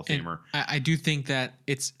to be a Hall of Famer. I do think that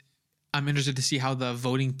I'm interested to see how the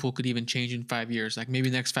voting pool could even change in 5 years. Like maybe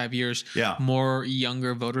the next 5 years, more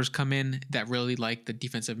younger voters come in that really like the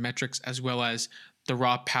defensive metrics, as well as the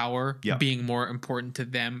raw power being more important to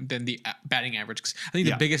them than the batting average. 'Cause I think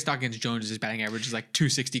the biggest knock against Jones is his batting average is like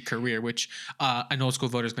 260 career, which an old school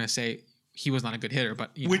voter is going to say he was not a good hitter, but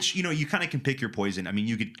you kind of can pick your poison. I mean,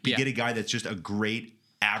 you get a guy that's just a great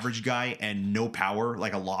average guy and no power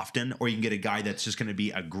like a Lofton, or you can get a guy that's just going to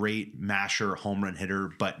be a great masher home run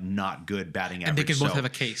hitter but not good batting average. And they can both have a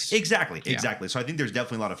case. Exactly. So I think there's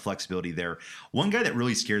definitely a lot of flexibility there. One guy that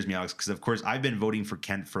really scares me, Alex, because of course I've been voting for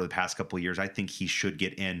Kent for the past couple of years. I think he should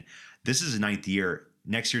get in. This is his 9th year.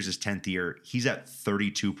 Next year's his 10th year. He's at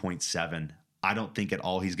 32.7. I don't think at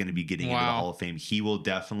all he's going to be getting into the Hall of Fame. He will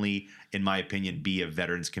definitely, in my opinion, be a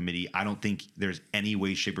Veterans Committee. I don't think there's any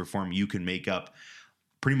way, shape, or form you can make up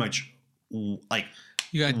pretty much like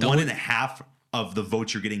you got 1.5 of the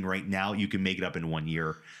votes you're getting right now. You can make it up in 1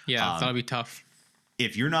 year. Yeah, that'll be tough.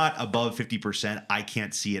 If you're not above 50%, I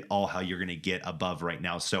can't see at all how you're going to get above right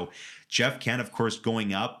now. So Jeff Kent, of course,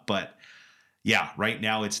 going up, but yeah, right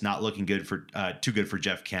now it's not looking good for too good for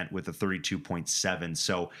Jeff Kent with a 32.7.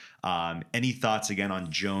 So any thoughts again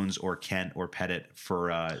on Jones or Kent or Pettit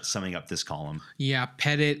for summing up this column? Yeah,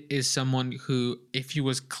 Pettit is someone who, if he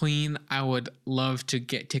was clean, I would love to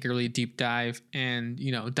take a really deep dive and,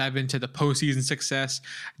 dive into the postseason success,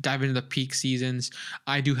 dive into the peak seasons.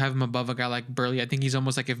 I do have him above a guy like Burley. I think he's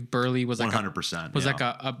almost like if Burley was like 100%, like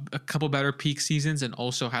a couple better peak seasons and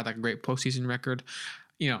also had like a great postseason record.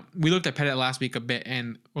 We looked at Pettit last week a bit,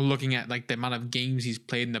 and we're looking at like the amount of games he's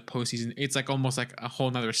played in the postseason. It's like almost like a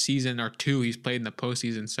whole nother season or two he's played in the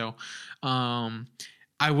postseason. So,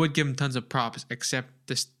 I would give him tons of props, except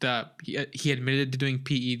he admitted to doing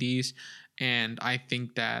PEDs, and I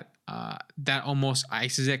think that that almost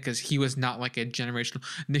ices it because he was not like a generational.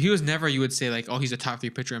 He was never, you would say like, oh, he's a top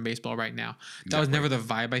 3 pitcher in baseball right now. That was never the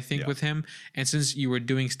vibe I think with him. And since you were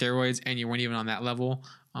doing steroids and you weren't even on that level,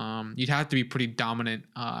 you'd have to be pretty dominant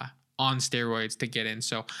on steroids to get in.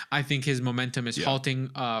 So I think his momentum is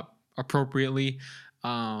halting appropriately.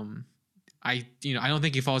 I don't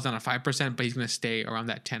think he falls down to 5%, but he's going to stay around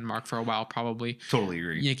that 10 mark for a while, probably. Totally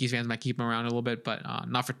agree. Yankees fans might keep him around a little bit, but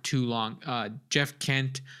not for too long. Jeff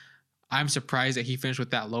Kent, I'm surprised that he finished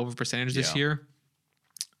with that low of a percentage this year.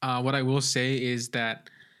 What I will say is that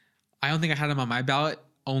I don't think I had him on my ballot,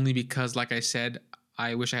 only because, like I said,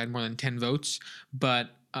 I wish I had more than 10 votes, but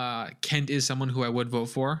Kent is someone who I would vote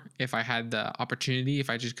for if I had the opportunity. If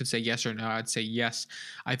I just could say yes or no, I'd say yes.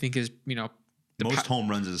 I think his, most home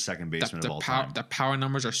runs as a second baseman of all time. The power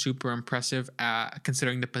numbers are super impressive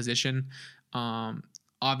considering the position.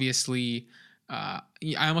 Obviously, I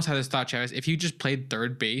almost had this thought, Travis. If you just played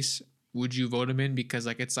third base, would you vote him in? Because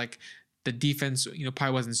it's like the defense,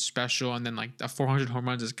 probably wasn't special, and then like the 400 home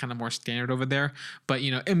runs is kind of more standard over there. But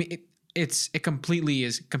I mean, it completely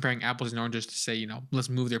is comparing apples and oranges to say let's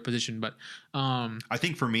move their position. But I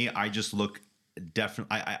think for me, I just look.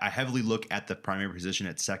 Definitely, I heavily look at the primary position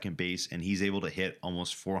at second base, and he's able to hit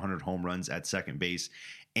almost 400 home runs at second base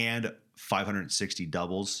and 560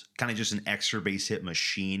 doubles, kind of just an extra base hit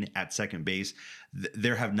machine at second base.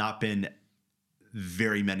 There have not been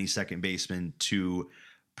very many second basemen to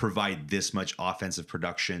provide this much offensive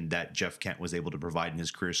production that Jeff Kent was able to provide in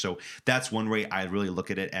his career. So that's one way I really look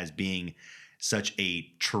at it, as being such a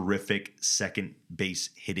terrific second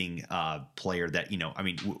base hitting player that, I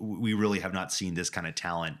mean, we really have not seen this kind of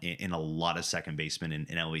talent in a lot of second basemen in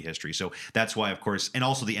MLB history. So that's why, of course, and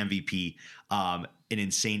also the MVP, an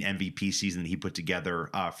insane MVP season that he put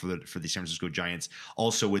together for the San Francisco Giants,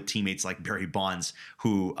 also with teammates like Barry Bonds,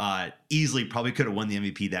 who easily probably could have won the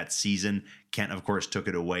MVP that season. Kent, of course, took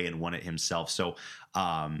it away and won it himself. So,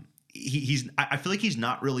 I feel like he's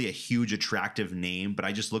not really a huge attractive name, but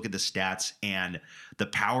I just look at the stats and the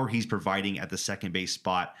power he's providing at the second base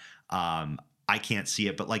spot. I can't see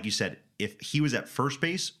it, but like you said, if he was at first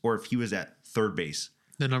base or if he was at third base,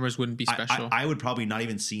 the numbers wouldn't be special. I would probably not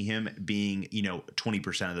even see him being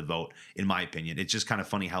 20% of the vote, in my opinion. It's just kind of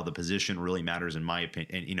funny how the position really matters in my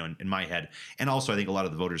opinion, in my head, and also I think a lot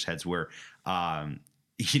of the voters' heads where.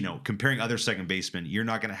 Comparing other second basemen, you're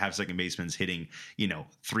not going to have second basemen hitting,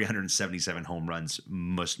 377 home runs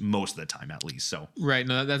most of the time, at least. So right,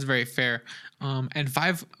 no, that's very fair. And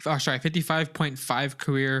 55.5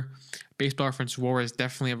 career Baseball Reference WAR is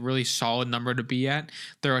definitely a really solid number to be at.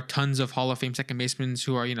 There are tons of Hall of Fame second basemen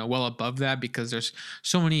who are well above that, because there's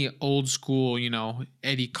so many old school,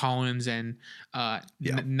 Eddie Collins and Nap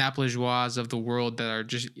Lajoie of the world that are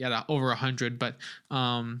just at over 100, but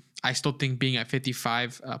I still think being at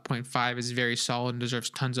 55.5 is very solid and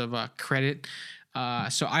deserves tons of credit.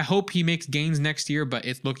 So I hope he makes gains next year, but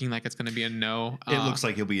it's looking like it's going to be a no. It looks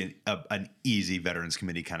like he'll be an easy Veterans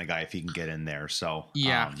Committee kind of guy if he can get in there. So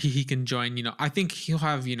yeah, he can join. I think he'll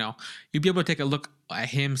have. You'll be able to take a look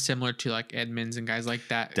him similar to like Edmonds and guys like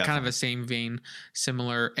that, kind of Definitely. a same vein,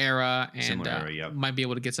 similar era, and Similar era, yep. might be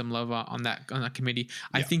able to get some love on that committee.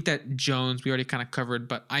 I Yeah. think that Jones we already kind of covered,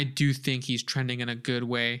 but I do think he's trending in a good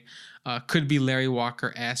way. Could be Larry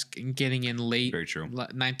Walker-esque and getting in late, Very true.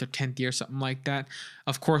 9th or 10th year, something like that.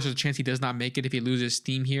 Of course, there's a chance he does not make it if he loses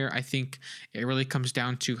steam here. I think it really comes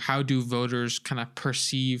down to how do voters kind of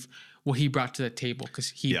perceive what he brought to the table, because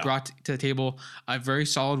he brought to the table a very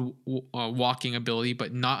solid walking ability,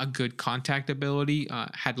 but not a good contact ability.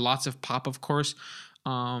 Had lots of pop, of course.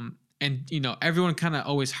 And, everyone kind of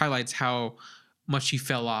always highlights how much he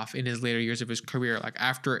fell off in his later years of his career. Like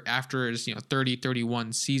after his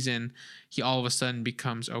 30-31 season, he all of a sudden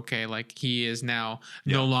becomes okay. Like he is now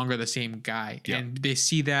no longer the same guy, and they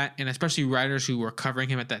see that, and especially writers who were covering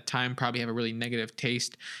him at that time probably have a really negative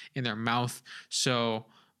taste in their mouth. So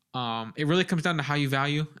it really comes down to how you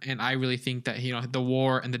value, and I really think that the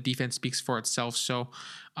WAR and the defense speaks for itself. So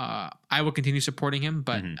I will continue supporting him,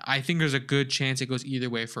 but I think there's a good chance it goes either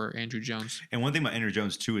way for Andrew Jones. And one thing about Andrew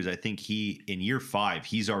Jones too is I think he in year 5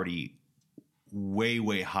 he's already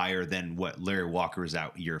way higher than what Larry Walker is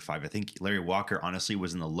at year 5. I think Larry Walker honestly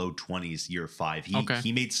was in the low 20s year 5.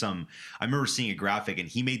 He made some. I remember seeing a graphic, and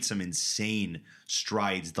he made some insane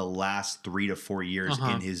strides the last 3 to 4 years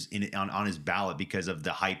on his ballot because of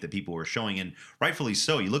the hype that people were showing, and rightfully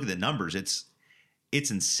so. You look at the numbers; it's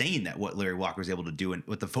insane that what Larry Walker was able to do, and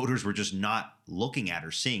what the voters were just not looking at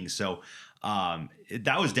or seeing. So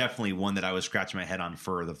that was definitely one that I was scratching my head on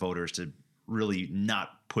for the voters to really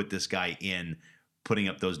not put this guy in putting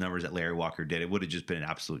up those numbers that Larry Walker did. It would have just been an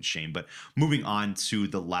absolute shame. But moving on to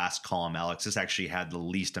the last column, Alex, this actually had the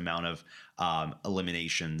least amount of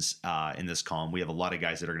eliminations in this column. We have a lot of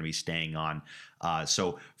guys that are going to be staying on.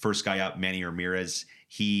 So first guy up, Manny Ramirez.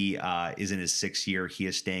 He is in his 6th year. He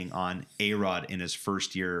is staying on. A-Rod in his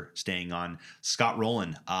 1st year staying on. Scott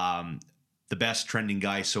Rowland, the best trending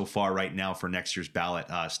guy so far right now for next year's ballot,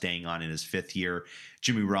 staying on in his 5th year.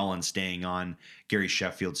 Jimmy Rollins staying on. Gary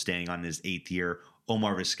Sheffield staying on in his 8th year.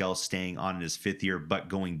 Omar Vizquel staying on in his 5th year, but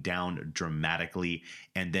going down dramatically.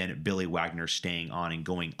 And then Billy Wagner staying on and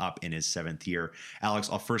going up in his 7th year. Alex,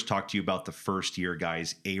 I'll first talk to you about the 1st year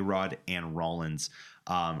guys, A-Rod and Rollins.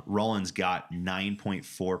 Rollins got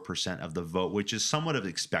 9.4% of the vote, which is somewhat of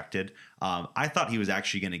expected. I thought he was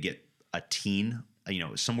actually going to get a teen,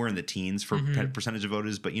 somewhere in the teens for percentage of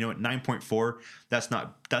voters, but 9.4, that's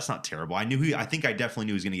not terrible. I think I definitely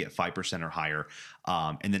knew he was going to get 5% or higher.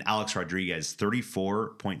 And then Alex Rodriguez,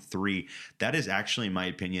 34.3. That is actually, in my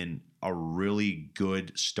opinion, a really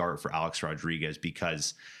good start for Alex Rodriguez,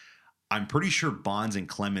 because I'm pretty sure Bonds and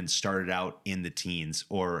Clemens started out in the teens,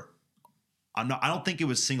 or I don't think it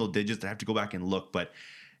was single digits. I have to go back and look, but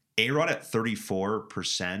A-Rod at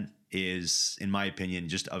 34% is, in my opinion,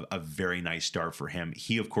 just a very nice start for him.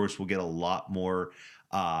 He, of course, will get a lot more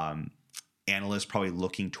analysts probably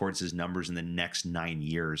looking towards his numbers in the next 9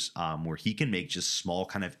 years, where he can make just small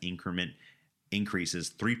kind of increment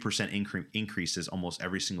increases, 3% increases almost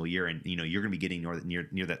every single year, and you're going to be getting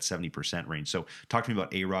near that 70% range. So talk to me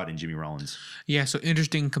about A-Rod and Jimmy Rollins. Yeah, so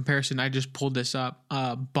interesting comparison. I just pulled this up.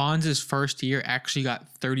 Bonds' 1st year actually got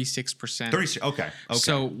 36%. 36. Okay.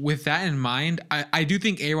 So with that in mind, I do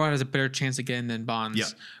think A-Rod has a better chance of getting than Bonds. Yeah.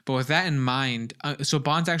 But with that in mind, so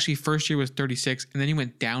Bonds actually 1st year was 36, and then he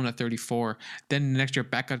went down to 34. Then the next year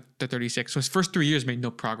back up to 36. So his first 3 years made no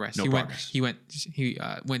progress. He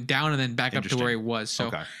went down and then back up to where he was.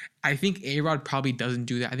 So I think A-Rod probably doesn't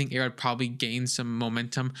do that. I think A-Rod probably gains some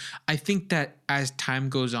momentum. I think that as time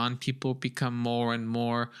goes on, people become more and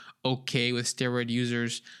more okay with steroid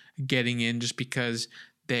users getting in, just because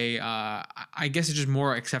they, I guess it's just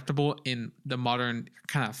more acceptable in the modern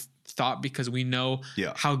kind of thought, because we know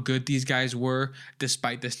how good these guys were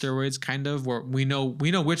despite the steroids, kind of, where we know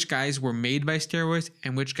which guys were made by steroids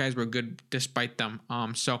and which guys were good despite them.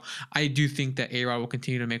 So I do think that A-Rod will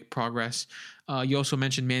continue to make progress. You also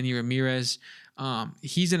mentioned Manny Ramirez.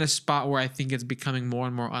 He's in a spot where I think it's becoming more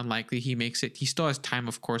and more unlikely he makes it. He still has time,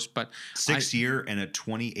 of course, but 6th year and a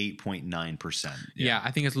 28.9%. Yeah,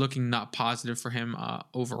 I think it's looking not positive for him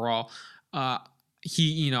overall. I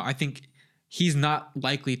think he's not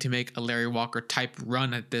likely to make a Larry Walker type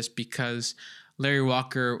run at this, because Larry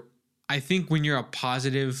Walker, I think when you're a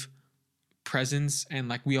positive presence and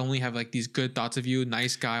like we only have like these good thoughts of you,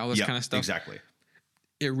 nice guy, all this kind of stuff. Exactly.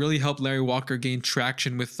 It really helped Larry Walker gain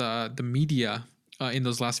traction with the media in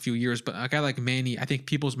those last few years. But a guy like Manny, I think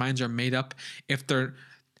people's minds are made up if they're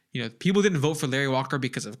people didn't vote for Larry Walker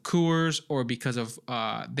because of Coors or because of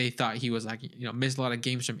they thought he was like missed a lot of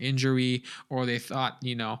games from injury, or they thought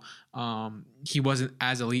he wasn't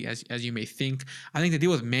as elite as you may think. I think the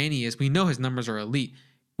deal with Manny is we know his numbers are elite.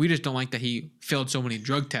 We just don't like that he failed so many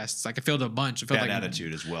drug tests. Like, it failed a bunch. It failed Bad like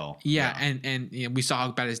attitude as well. Yeah, and we saw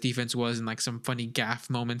how bad his defense was and like some funny gaff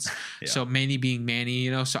moments. So Manny being Manny,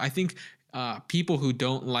 So I think people who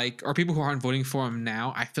don't like, or people who aren't voting for him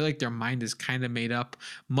now, I feel like their mind is kind of made up.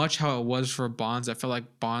 Much how it was for Bonds. I feel like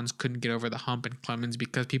Bonds couldn't get over the hump in Clemens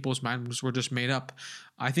because people's minds were just made up.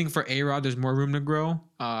 I think for A-Rod, there's more room to grow.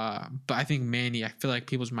 But I think Manny, I feel like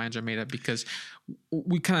people's minds are made up because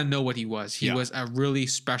we kind of know what he was. He was a really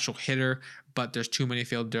special hitter, but there's too many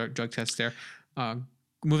failed drug tests there.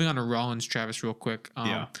 Moving on to Rollins, Travis, real quick.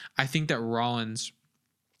 I think that Rollins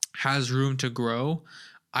has room to grow.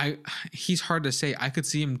 He's hard to say. I could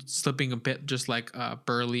see him slipping a bit, just like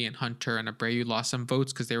Burley and Hunter and Abreu lost some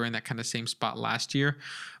votes because they were in that kind of same spot last year.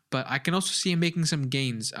 But I can also see him making some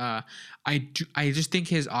gains. I just think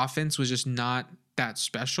his offense was just not that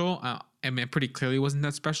special. I mean, it pretty clearly wasn't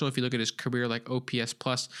that special if you look at his career, like OPS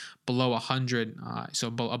plus below 100, so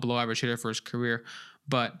a below average hitter for his career.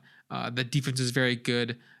 But the defense is very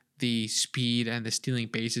good. The speed and the stealing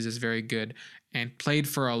bases is very good, and played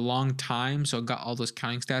for a long time, so got all those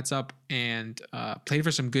counting stats up, and played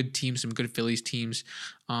for some good teams, some good Phillies teams,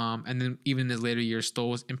 and then even in his later years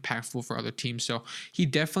still was impactful for other teams. So he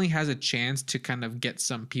definitely has a chance to kind of get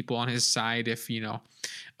some people on his side if,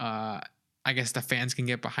 I guess the fans can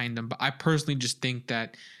get behind him. But I personally just think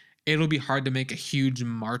that it'll be hard to make a huge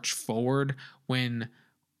march forward when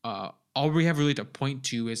all we have really to point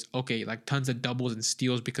to is, okay, like tons of doubles and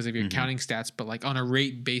steals because of your counting stats, but like on a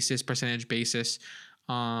rate basis, percentage basis,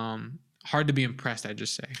 hard to be impressed, I'd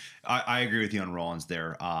just say. I agree with you on Rollins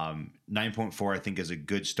there. 9.4, I think, is a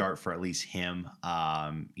good start for at least him.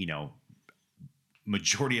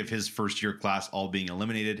 Majority of his first year class all being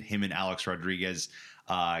eliminated. Him and Alex Rodriguez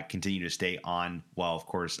continue to stay on, while of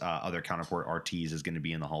course other counterpart RTs is going to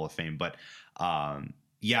be in the Hall of Fame. But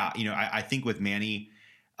I think with Manny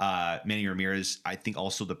Ramirez, I think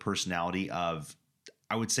also the personality of,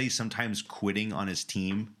 I would say, sometimes quitting on his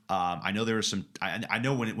team. I know there was some. I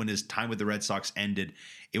know when his time with the Red Sox ended,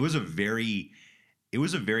 it was a very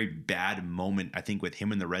bad moment, I think, with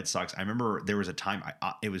him and the Red Sox. I remember there was a time.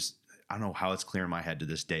 I don't know how it's clear in my head to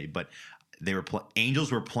this day, but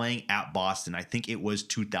Angels were playing at Boston. I think it was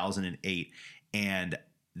 2008, and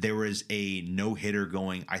there was a no-hitter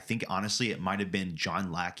going. I think, honestly, it might have been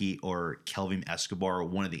John Lackey or Kelvin Escobar,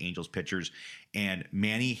 one of the Angels pitchers. And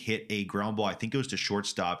Manny hit a ground ball. I think it was to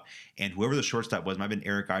shortstop. And whoever the shortstop was, might have been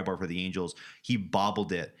Eric Ibar for the Angels. He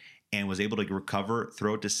bobbled it and was able to recover,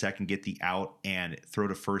 throw it to second, get the out, and throw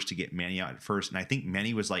to first to get Manny out at first. And I think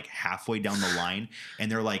Manny was like halfway down the line. And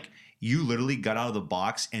they're like, you literally got out of the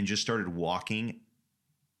box and just started walking.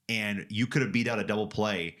 And you could have beat out a double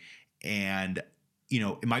play. And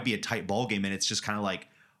it might be a tight ball game, and it's just kind of like,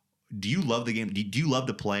 do you love the game? Do you love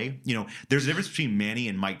to play? There's a difference between Manny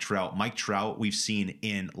and Mike Trout. Mike Trout, we've seen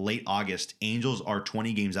in late August, Angels are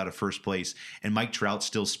 20 games out of first place, and Mike Trout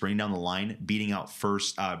still sprinting down the line, beating out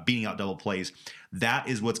double plays. That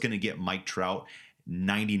is what's going to get Mike Trout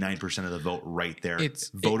 99% of the vote right there.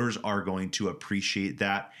 Voters are going to appreciate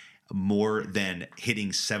that more than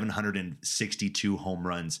hitting 762 home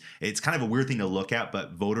runs. It's kind of a weird thing to look at,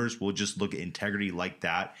 but voters will just look at integrity like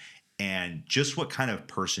that and just what kind of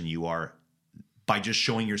person you are by just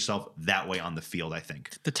showing yourself that way on the field, I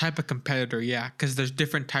think. The type of competitor, yeah, because there's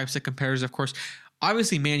different types of competitors, of course.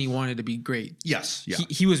 Obviously, Manny wanted to be great. Yes, yeah.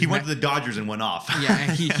 He went to the Dodgers and went off. Yeah,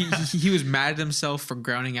 and he was mad at himself for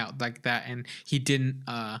grounding out like that, and he didn't,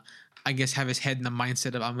 I guess, have his head in the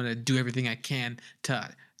mindset of, I'm going to do everything I can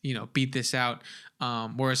to beat this out.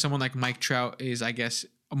 Whereas someone like Mike Trout is, I guess,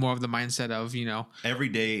 more of the mindset of, every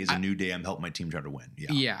day is a new day. I'm helping my team try to win.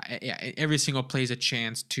 Yeah. Every single play is a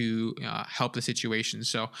chance to help the situation.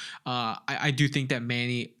 So I do think that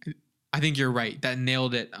Manny, I think you're right. That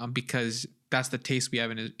nailed it because that's the taste we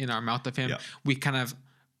have in our mouth of him. Yeah. We kind of,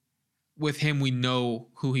 with him, we know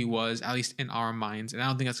who he was, at least in our minds. And I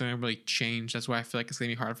don't think that's going to really change. That's why I feel like it's going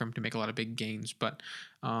to be hard for him to make a lot of big gains. But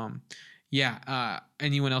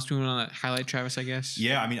anyone else we want to highlight, Travis, I guess?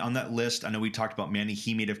 Yeah, I mean, on that list, I know we talked about Manny.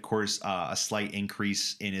 He made, of course, a slight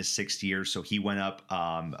increase in his sixth year, so he went up.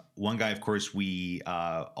 One guy, of course, two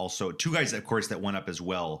guys, of course, that went up as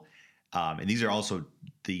well. And these are also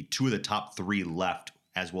the two of the top three left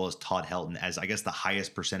as well as Todd Helton as, I guess, the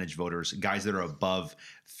highest percentage voters, guys that are above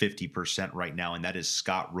 50% right now. And that is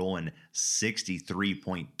Scott Rowland,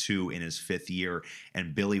 63.2 in his 5th year,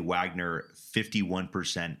 and Billy Wagner,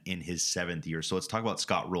 51% in his 7th year. So let's talk about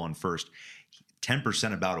Scott Rowland first.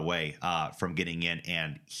 10% about away from getting in,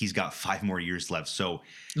 and he's got 5 more years left. So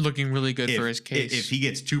looking really good for his case. If he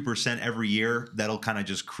gets 2% every year, that'll kind of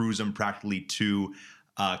just cruise him practically to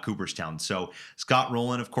Cooperstown. So Scott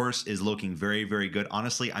Rowland, of course, is looking very, very good.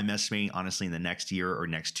 Honestly, I'm estimating, in the next year or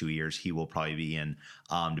next 2 years, he will probably be in,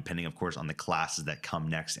 depending, of course, on the classes that come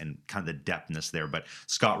next and kind of the depthness there. But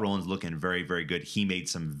Scott Rowland's looking very, very good. He made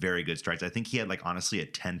some very good strides. I think he had, honestly, a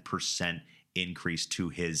 10% increase to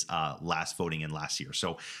his last voting in last year.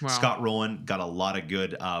 So wow. Scott Rowland got a lot of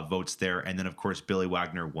good votes there. And then, of course, Billy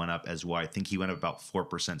Wagner went up as well. I think he went up about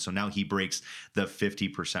 4%. So now he breaks the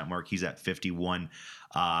 50% mark. He's at 51.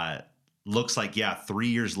 Looks like, 3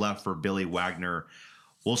 years left for Billy Wagner.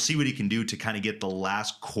 We'll see what he can do to kind of get the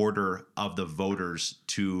last quarter of the voters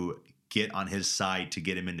to get on his side to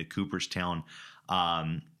get him into Cooperstown.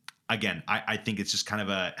 Again, I think it's just kind of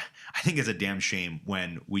I think it's a damn shame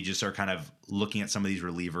when we just are kind of looking at some of these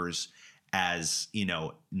relievers as,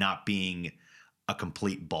 not being a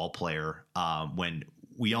complete ball player, when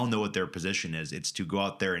we all know what their position is. It's to go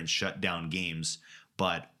out there and shut down games,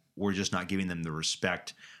 but we're just not giving them the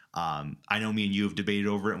respect. I know me and you have debated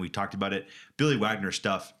over it and we talked about it. Billy Wagner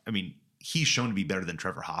stuff, he's shown to be better than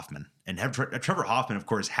Trevor Hoffman. And Trevor Hoffman, of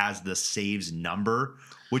course, has the saves number,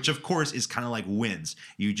 which, of course, is kind of like wins.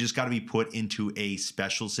 You just got to be put into a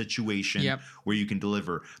special situation where you can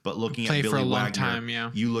deliver. But looking at Billy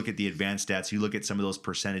Wagner, you look at the advanced stats, you look at some of those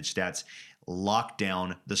percentage stats,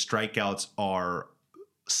 lockdown, the strikeouts are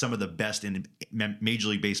some of the best in Major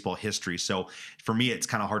League Baseball history. So for me, it's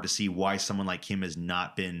kind of hard to see why someone like him has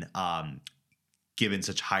not been given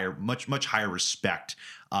such much higher respect,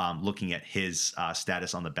 looking at his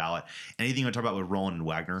status on the ballot. Anything you want to talk about with Rowland and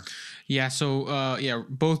Wagner? Yeah. So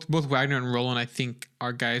both Wagner and Rowland, I think,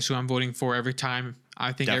 are guys who I'm voting for every time.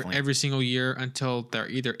 I think every single year until they're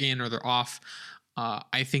either in or they're off.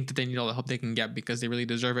 I think that they need all the help they can get because they really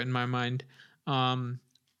deserve it in my mind.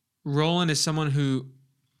 Rowland is someone who,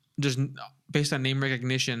 just based on name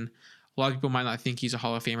recognition, a lot of people might not think he's a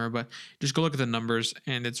Hall of Famer, but just go look at the numbers,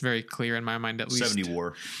 and it's very clear in my mind, at least.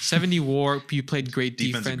 70 WAR. You played great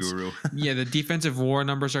defense. Defensive guru. Yeah, the defensive WAR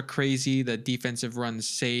numbers are crazy. The defensive runs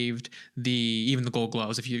saved. Even the Gold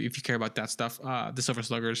Gloves, if you care about that stuff. The Silver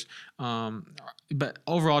Sluggers. But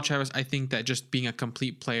overall, Travis, I think that just being a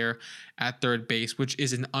complete player at third base, which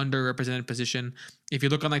is an underrepresented position. If you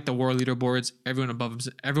look on the WAR leaderboards, everyone above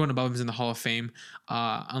him is in the Hall of Fame,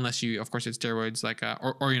 unless you, of course, it's steroids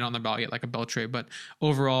or you're not on the ballot yet, like a Beltre. But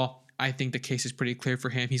overall, I think the case is pretty clear for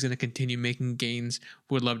him. He's going to continue making gains.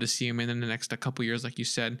 Would love to see him in the next couple years, like you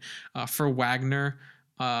said. For Wagner,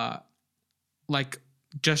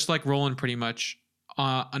 just like Rowland, pretty much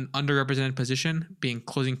an underrepresented position, being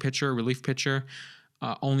closing pitcher, relief pitcher.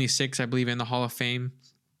 Only 6, I believe, in the Hall of Fame.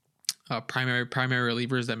 Primary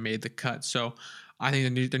relievers that made the cut. So I think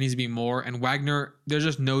there needs to be more. And Wagner, there's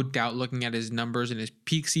just no doubt looking at his numbers and his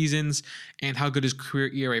peak seasons and how good his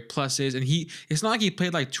career ERA plus is. And it's not like he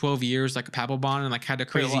played 12 years like Papelbon and had a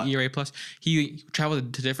crazy ERA plus. He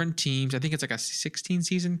traveled to different teams. I think it's a 16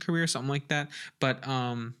 season career, something like that. But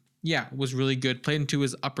was really good. Played into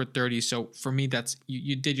his upper 30s. So for me, that's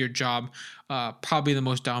you did your job. Probably the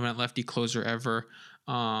most dominant lefty closer ever,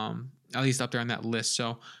 at least up there on that list.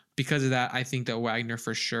 So because of that, I think that Wagner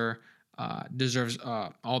for sure deserves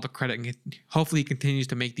all the credit, and hopefully he continues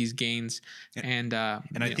to make these gains. And I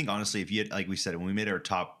think honestly, if you had, like we said, when we made our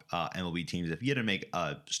top MLB teams, if you had to make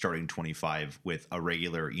a starting 25 with a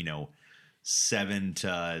regular, 7-man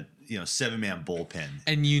bullpen,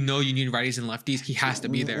 and you need righties and lefties, he has to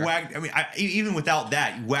be there. Even without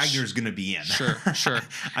that, Wagner's going to be in. Sure.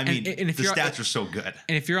 and if the stats are so good.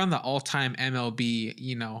 And if you're on the all-time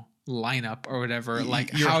MLB, lineup or whatever,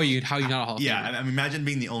 how are you not a Hall of Famer? Yeah, imagine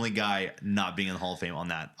being the only guy not being in the Hall of Fame on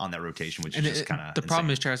that rotation, which is just kind of the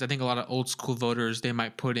problem is, Travis, I think a lot of old school voters, they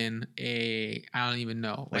might put in I don't even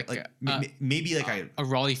know, maybe a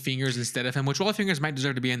Raleigh Fingers instead of him, which Raleigh Fingers might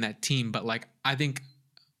deserve to be in that team, but I think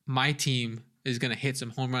my team is going to hit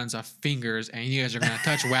some home runs off Fingers, and you guys are going to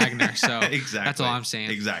touch Wagner. So exactly. That's all I'm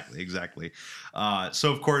saying. Exactly.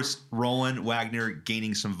 So of course, Rowland, Wagner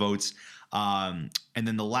gaining some votes. And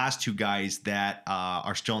then the last 2 guys that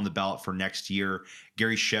are still on the ballot for next year,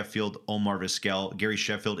 Gary Sheffield, Omar Vizquel. Gary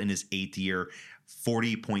Sheffield in his 8th year,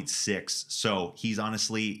 40.6. So he's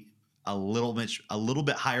honestly a little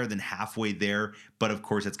bit higher than halfway there, but of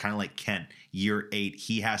course it's kind of like Kent. Year 8,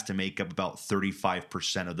 he has to make up about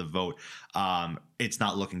 35% of the vote. It's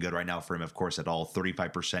not looking good right now for him, of course, at all.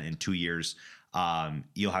 35% in 2 years.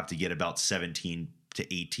 You'll have to get about 17 to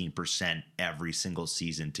 18% every single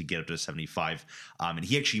season to get up to 75. And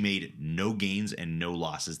he actually made no gains and no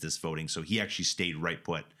losses this voting. So he actually stayed right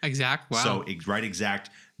put. Exact. Wow. So right exact,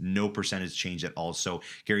 no percentage change at all. So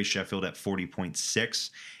Gary Sheffield at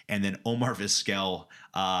 40.6. And then Omar Vizquel,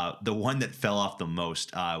 the one that fell off the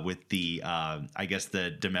most with the, I guess,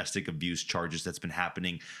 the domestic abuse charges that's been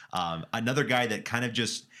happening. Another guy that kind of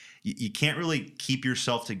just, you can't really keep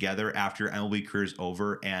yourself together after MLB career is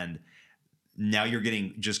over. And now you're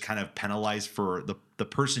getting just kind of penalized for the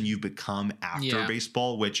person you've become after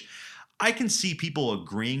baseball, which I can see people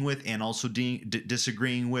agreeing with and also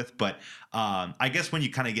disagreeing with. But I guess when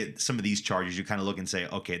you kind of get some of these charges, you kind of look and say,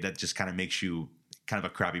 okay, that just kind of makes you kind of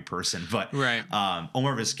a crappy person. But right.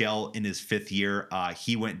 Omar Vizquel in his 5th year,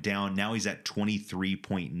 he went down. Now he's at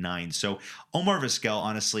 23.9. So Omar Vizquel,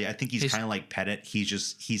 honestly, I think he's kind of like Pettit.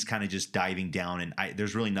 He's kind of just diving down, and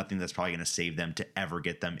there's really nothing that's probably going to save them to ever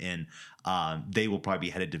get them in. They will probably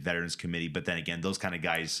be headed to Veterans Committee. But then again, those kind of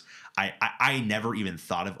guys, I never even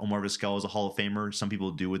thought of Omar Vizquel as a Hall of Famer. Some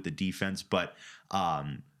people do with the defense, but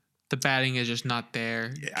the batting is just not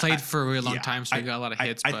there. Played for a really long time, so he got a lot of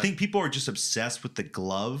hits. I think people are just obsessed with the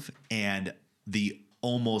glove and the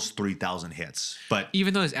almost 3,000 hits. But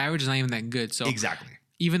even though his average is not even that good, so exactly.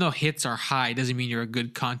 Even though hits are high, doesn't mean you're a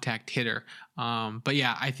good contact hitter. But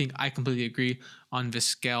yeah, I think I completely agree on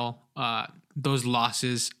Vizquel. Those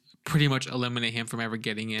losses pretty much eliminate him from ever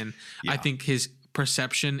getting in. Yeah. I think his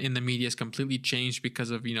perception in the media has completely changed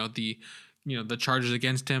because of the charges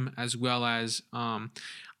against him, as well as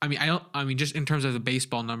just in terms of the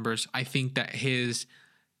baseball numbers, I think that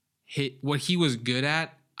what he was good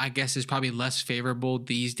at, I guess, is probably less favorable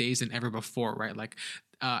these days than ever before, right? Like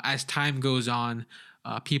as time goes on,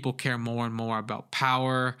 people care more and more about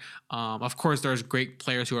power. Of course, there's great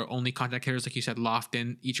players who are only contact hitters, like you said,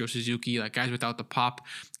 Lofton, Ichiro Suzuki, like guys without the pop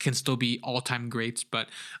can still be all-time greats. But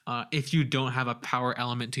if you don't have a power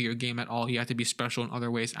element to your game at all, you have to be special in other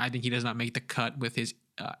ways. I think he does not make the cut with his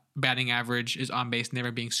batting average, his on base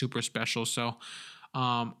never being super special. So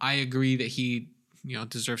I agree that he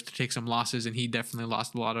deserves to take some losses, and he definitely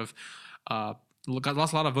lost a lot of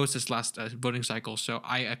votes this last voting cycle. So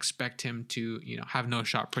I expect him to have no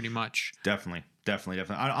shot pretty much. Definitely.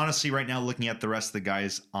 Honestly, right now, looking at the rest of the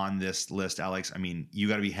guys on this list, Alex, I mean, you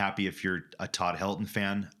got to be happy if you're a Todd Helton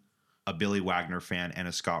fan, a Billy Wagner fan, and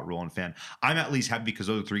a Scott Rowland fan. I'm at least happy because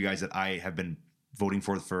those are 3 guys that I have been voting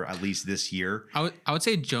for at least this year. I would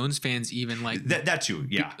say Jones fans even like that too.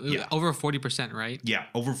 Yeah. Over 40%, right? Yeah,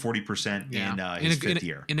 over 40% in his 5th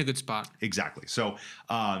year. In a good spot. Exactly. So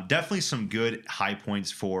definitely some good high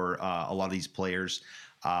points for a lot of these players.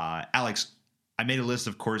 Alex, I made a list,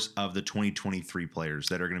 of course, of the 2023 players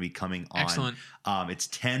that are going to be coming on. Excellent. It's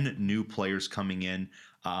 10 new players coming in.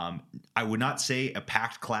 I would not say a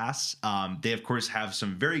packed class. They, of course, have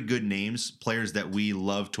some very good names, players that we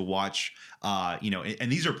love to watch.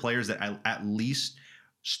 And these are players that I at least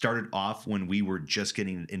started off when we were just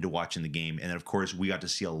getting into watching the game. And then, of course, we got to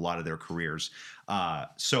see a lot of their careers.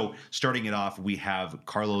 So starting it off, we have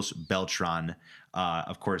Carlos Beltran,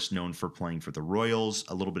 of course, known for playing for the Royals,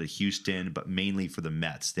 a little bit of Houston, but mainly for the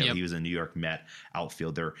Mets. Yep. He was a New York Met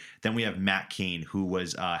outfielder. Then we have Matt Cain, who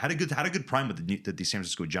was had a good prime with the San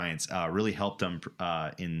Francisco Giants. Really helped them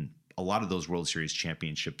in a lot of those World Series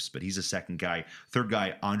championships. But he's a second guy. Third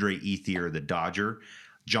guy, Andre Ethier, the Dodger.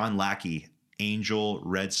 John Lackey, Angel,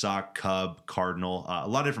 Red Sox, Cub, Cardinal, a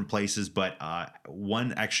lot of different places, but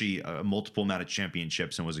won actually a multiple amount of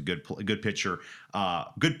championships and was a good pitcher,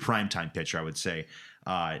 good primetime pitcher, I would say.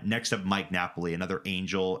 Next up, Mike Napoli, another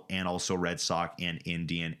Angel and also Red Sox and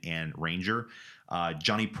Indian and Ranger.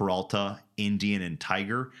 Johnny Peralta, Indian and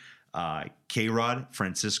Tiger. K-Rod,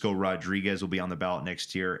 Francisco Rodriguez will be on the ballot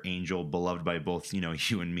next year. Angel, beloved by both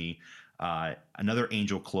you and me. Another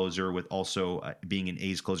Angel closer with also being an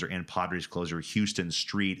A's closer and Padres closer, Houston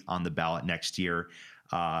Street, on the ballot next year.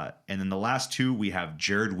 And then the last 2, we have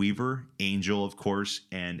Jared Weaver, Angel, of course,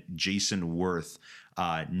 and Jason Worth,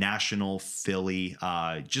 National, Philly.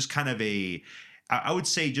 Just kind of I would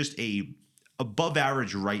say just a above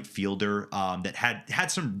average right fielder that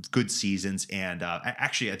had some good seasons. And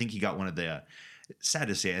actually, I think he got one of the, sad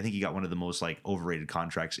to say, I think he got one of the most overrated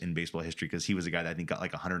contracts in baseball history, because he was a guy that I think got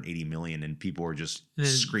 $180 million, and people were just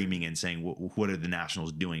screaming and saying, "What are the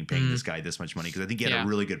Nationals doing paying this guy this much money?" Because I think he had a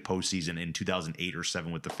really good postseason in 2008 or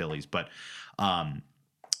 7 with the Phillies. But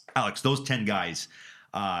Alex, those 10 guys,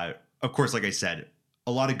 of course, like I said,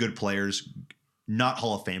 a lot of good players, not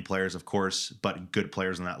Hall of Fame players, of course, but good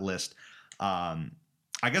players on that list.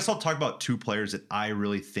 I guess I'll talk about two players that I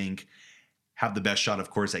really think have the best shot,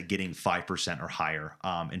 of course, at getting 5% or higher.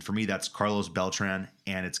 And for me, that's Carlos Beltran,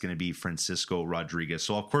 and it's going to be Francisco Rodriguez.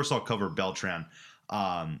 So, of course, I'll cover Beltran.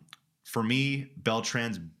 For me,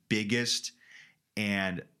 Beltran's biggest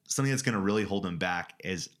and something that's going to really hold him back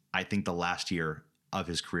is, I think, the last year of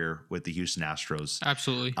his career with the Houston Astros.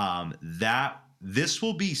 Absolutely. This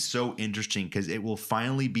will be so interesting because it will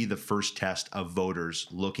finally be the first test of voters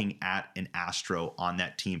looking at an Astro on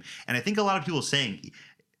that team. And I think a lot of people saying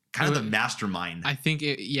kind of the mastermind I think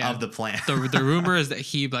of the plan. the rumor is that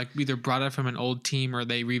he like either brought it from an old team or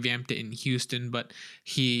they revamped it in Houston, but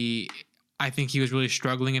I think he was really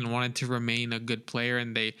struggling and wanted to remain a good player,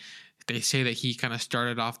 and they say that he kind of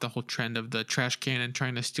started off the whole trend of the trash can and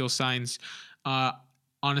trying to steal signs.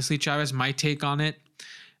 Honestly, Chavez, my take on it,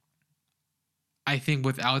 I think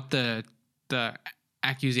without the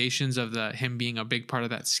accusations of him being a big part of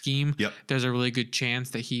that scheme, there's a really good chance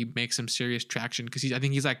that he makes some serious traction because I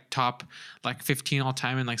think he's like top like 15 all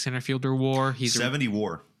time in like center fielder WAR. He's 70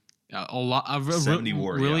 WAR. A lot of 70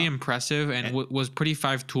 WAR, really impressive, and was pretty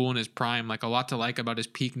 5-tool in his prime. Like a lot to like about his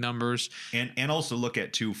peak numbers. And also look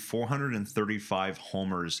at 435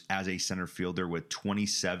 homers as a center fielder with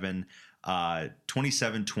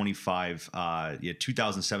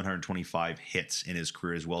 2,725 hits in his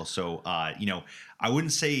career as well. So, I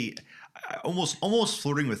wouldn't say almost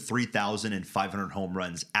flirting with 3,500 home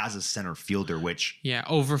runs as a center fielder, which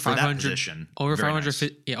over 500 position, over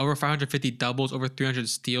 550 over 550 doubles, over 300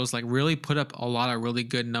 steals, like really put up a lot of really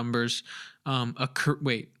good numbers. A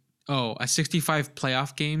 65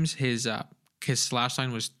 playoff games, his slash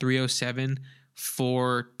line was 307,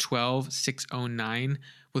 412, 609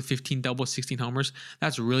 with 15 doubles, 16 homers.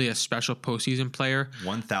 That's really a special postseason player.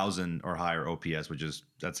 1,000 or higher OPS,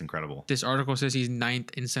 that's incredible. This article says he's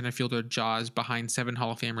 9th in center fielder JAWS behind 7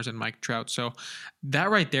 Hall of Famers and Mike Trout. So that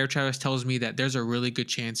right there, Travis, tells me that there's a really good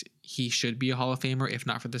chance he should be a Hall of Famer, if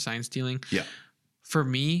not for the sign stealing. Yeah. For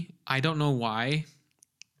me, I don't know why.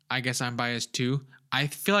 I guess I'm biased too. I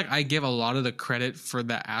feel like I give a lot of the credit for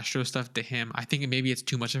the Astro stuff to him. I think maybe it's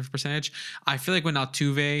too much of a percentage. I feel like when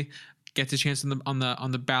Altuve gets a chance on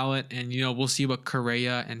the ballot, and we'll see what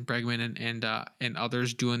Correa and Bregman and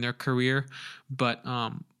others do in their career, but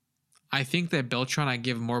I think that Beltran, I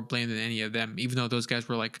give more blame than any of them, even though those guys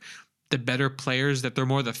were like the better players, that they're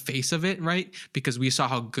more the face of it, right? Because we saw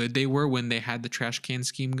how good they were when they had the trash can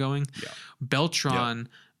scheme going. Yeah. Beltran,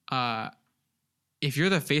 if you're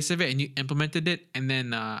the face of it and you implemented it, and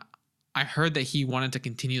then I heard that he wanted to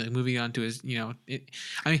continue like moving on to his, the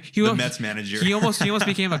Mets manager. He almost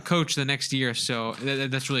became a coach the next year. So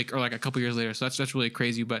that's really, or like a couple years later. So that's really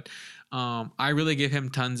crazy. But I really give him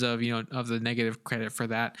tons of of the negative credit for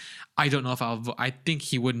that. I don't know if I'll vote. I think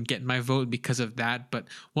he wouldn't get my vote because of that, but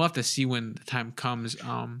we'll have to see when the time comes.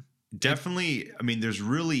 Definitely. I mean, there's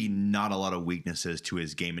really not a lot of weaknesses to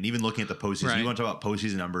his game. And even looking at the postseason, right. You want to talk about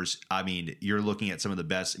postseason numbers. I mean, you're looking at some of the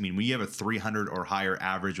best. I mean, when you have a 300 or higher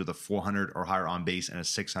average with a 400 or higher on base and a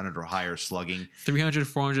 600 or higher slugging. 300,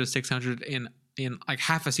 400, 600 in like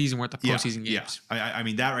half a season worth of postseason games. Yeah. I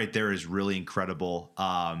mean, that right there is really incredible.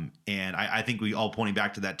 And I think we all pointing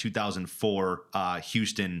back to that 2004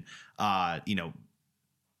 Houston,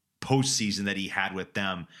 postseason that he had with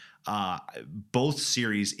them. Both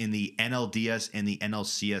series in the NLDS and the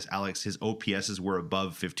NLCS, Alex, his OPSs were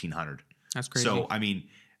above 1,500. That's crazy. So, I mean,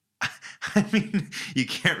 you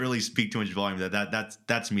can't really speak too much volume. That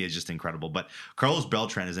to me is just incredible. But Carlos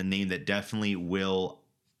Beltran is a name that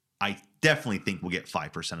I definitely think will get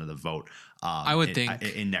 5% of the vote. I would think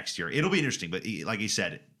in next year. It'll be interesting. But like you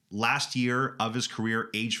said, last year of his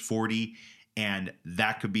career, age 40, and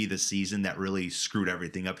that could be the season that really screwed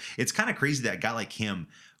everything up. It's kind of crazy that a guy like him,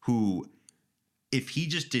 who, if he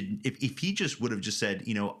just would have just said,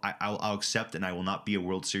 I'll accept and I will not be a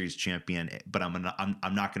World Series champion, but I'm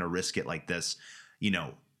not going to risk it like this.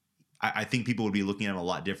 I think people would be looking at him a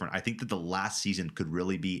lot different. I think that the last season could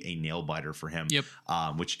really be a nail biter for him. Yep.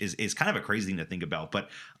 Which is kind of a crazy thing to think about. But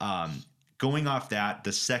going off that,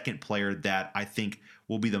 the second player that I think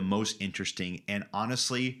will be the most interesting, and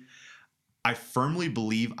honestly, I firmly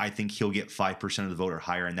believe I think he'll get 5% of the vote or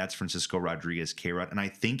higher, and that's Francisco Rodriguez, K-Rod. And I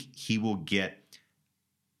think he will get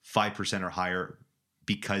 5% or higher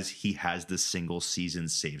because he has the single season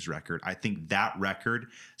saves record. I think that record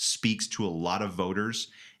speaks to a lot of voters,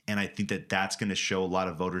 and I think that that's going to show a lot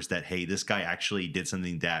of voters that, hey, this guy actually did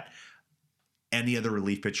something that any other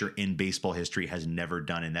relief pitcher in baseball history has never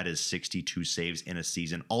done, and that is 62 saves in a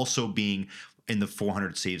season. Also being in the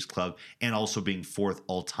 400 saves club, and also being fourth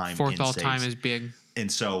all time. Fourth all time is big.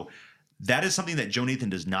 And so that is something that Joe Nathan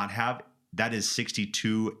does not have. That is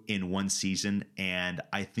 62 in one season. And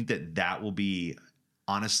I think that will be,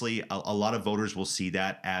 honestly, a lot of voters will see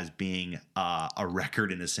that as being a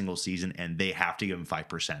record in a single season, and they have to give him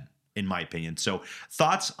 5%. In my opinion. So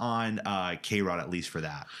thoughts on K-Rod, at least for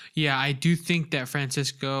that? Yeah, I do think that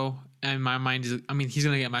Francisco, in my mind, he's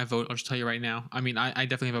going to get my vote. I'll just tell you right now. I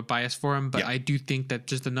definitely have a bias for him, but I do think that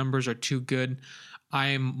just the numbers are too good. I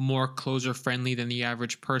am more closer friendly than the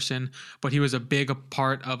average person, but he was a big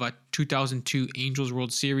part of a 2002 Angels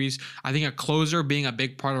World Series. I think a closer being a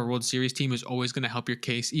big part of a World Series team is always going to help your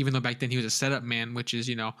case, even though back then he was a setup man, which is,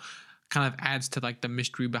 kind of adds to like the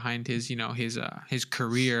mystery behind his his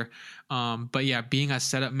career. But yeah, being a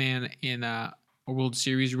setup man in a World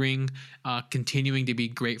Series ring, continuing to be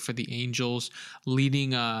great for the Angels,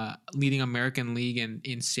 leading American League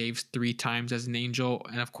in saves 3 times as an Angel,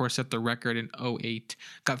 and of course set the record in 2008.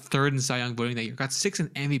 Got 3rd in Cy Young voting that year. Got 6th in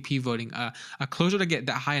MVP voting. A closer to get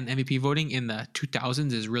that high in MVP voting in the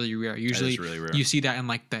 2000s is really rare. Usually really rare. You see that in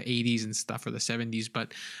like the 80s and stuff or the 70s,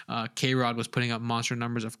 but K-Rod was putting up monster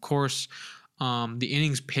numbers, of course. The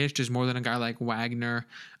innings pitched is more than a guy like Wagner.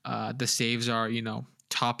 The saves are,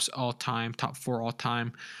 tops all time, top 4 all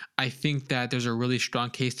time. I think that there's a really strong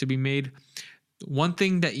case to be made. One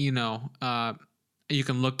thing that you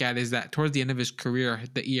can look at is that towards the end of his career,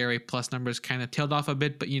 the ERA plus numbers kind of tailed off a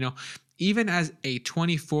bit. But even as a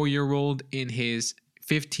 24-year-old in his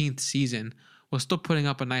 15th season, was still putting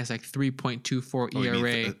up a nice like 3.24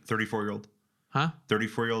 ERA. 34-year-old. Huh?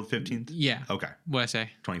 34-year-old 15th? Yeah. Okay. What'd I say?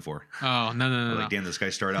 24. Oh, no. Like, damn, this guy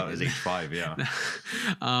started out as age 5, yeah.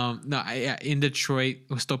 In Detroit,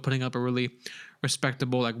 was still putting up a really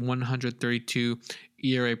respectable, like 132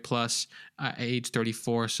 ERA plus at age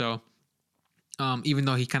 34. So, even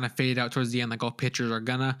though he kind of faded out towards the end, like all pitchers are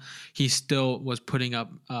gonna, he still was putting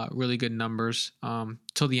up really good numbers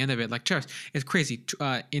till the end of it. Like, Travis, it's crazy.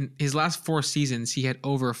 In his last 4 seasons, he had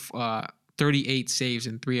over 38 saves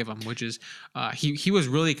in 3 of them, which is he was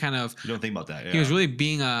really kind of. You don't think about that. Yeah. He was really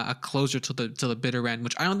being a closer to the bitter end,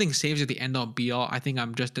 which I don't think saves are the end all be all. I think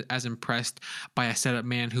I'm just as impressed by a setup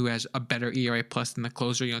man who has a better ERA plus than the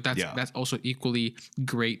closer. That's also equally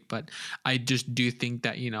great. But I just do think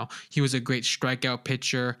that he was a great strikeout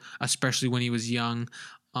pitcher, especially when he was young.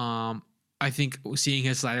 I think seeing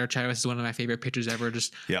his slider, Chavis, is one of my favorite pitchers ever.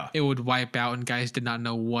 It would wipe out, and guys did not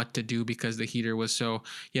know what to do because the heater was so,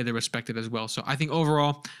 they respected as well. So I think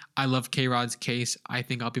overall, I love K-Rod's case. I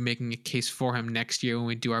think I'll be making a case for him next year when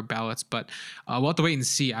we do our ballots, but we'll have to wait and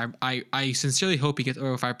see. I sincerely hope he gets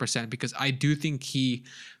over 5% because I do think he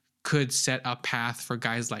could set a path for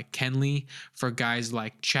guys like Kenley, for guys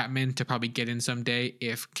like Chapman to probably get in someday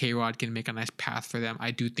if K-Rod can make a nice path for them.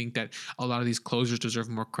 I do think that a lot of these closers deserve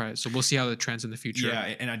more credit. So we'll see how the trends in the future.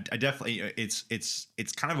 Yeah, and I definitely, it's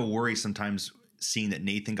kind of a worry sometimes seeing that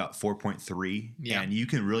Nathan got 4.3, and you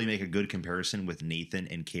can really make a good comparison with Nathan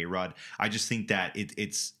and K-Rod. I just think that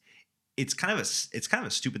it's kind of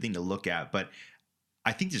a stupid thing to look at, but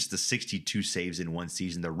I think just the 62 saves in one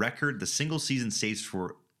season, the single season saves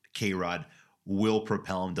for K-Rod will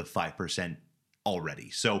propel him to 5% already.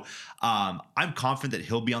 So I'm confident that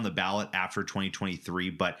he'll be on the ballot after 2023.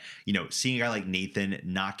 But, seeing a guy like Nathan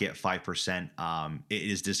not get 5%, it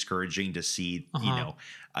is discouraging to see,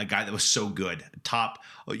 a guy that was so good.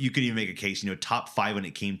 You could even make a case, top 5 when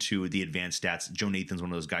it came to the advanced stats. Joe Nathan's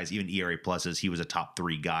one of those guys, even ERA pluses. He was a top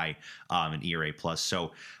 3 guy in ERA plus.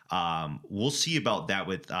 So we'll see about that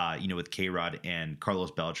with K-Rod and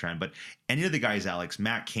Carlos Beltran. But any of the guys, Alex,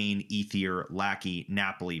 Matt Cain, Ethier, Lackey,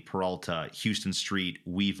 Napoli, Peralta, Houston Street,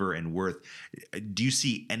 Weaver, and Worth, do you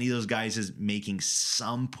see any of those guys as making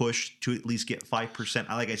some push to at least get 5%?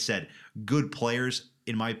 Like I said, good players,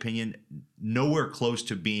 in my opinion, nowhere close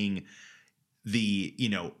to being the,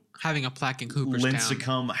 having a plaque in Cooperstown.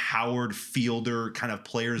 Lincecum, Howard, Fielder kind of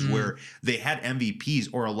players where they had MVPs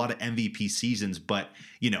or a lot of MVP seasons, but,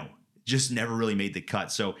 just never really made the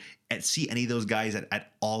cut. So see any of those guys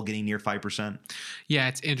at all getting near 5%? Yeah,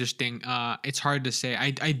 it's interesting. It's hard to say.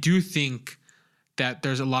 I do think that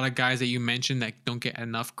there's a lot of guys that you mentioned that don't get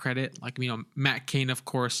enough credit. Like, Matt Cain, of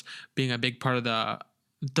course, being a big part of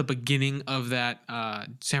the beginning of that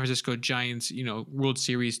San Francisco Giants, World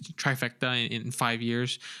Series trifecta in 5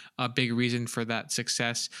 years, a big reason for that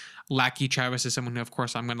success. Lackey Travis is someone who, of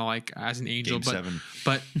course, I'm going to like as an Angel. Game 7.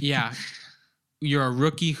 But yeah, you're a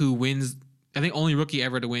rookie who wins. I think only rookie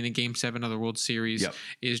ever to win a Game 7 of the World Series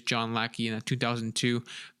is John Lackey in 2002.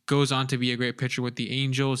 Goes on to be a great pitcher with the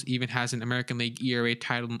Angels, even has an American League ERA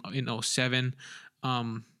title in 2007.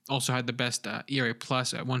 also had the best ERA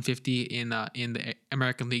plus at 150 in the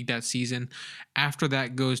American League that season. After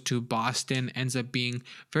that, goes to Boston, ends up being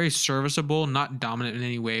very serviceable, not dominant in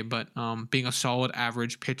any way, but being a solid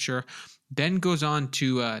average pitcher. Then goes on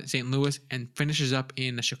to St. Louis and finishes up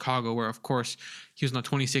in Chicago, where, of course, he was on the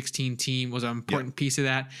 2016 team, was an important piece of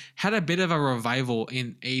that. Had a bit of a revival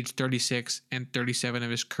in age 36 and 37 of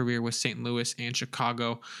his career with St. Louis and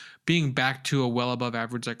Chicago, being back to a well above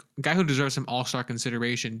average, like a guy who deserves some all-star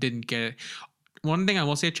consideration, didn't get it. One thing I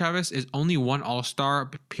will say, Travis, is only one all-star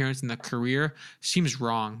appearance in the career seems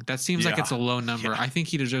wrong. That seems like it's a low number. I think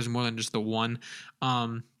he deserves more than just the one.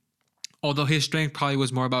 Although his strength probably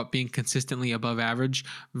was more about being consistently above average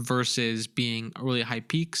versus being really high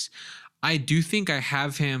peaks. I do think I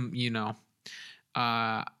have him,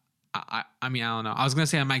 I mean, I don't know. I was going to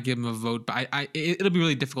say I might give him a vote, but it'll be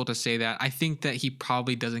really difficult to say that. I think that he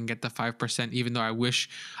probably doesn't get the 5%, even though I wish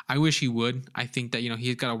he would. I think that,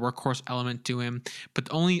 he's got a workhorse element to him, but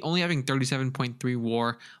only having 37.3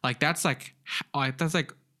 WAR, that's like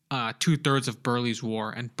 2/3 of Burley's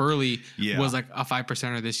WAR, and Burley was like a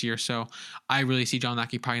 5%er this year. So I really see John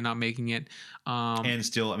Lackey probably not making it. And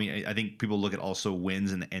still, I mean, I think people look at also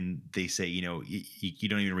wins and they say, you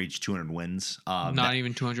don't even reach 200 wins. Not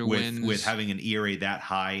even 200 wins with having an ERA that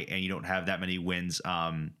high, and you don't have that many wins.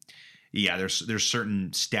 There's certain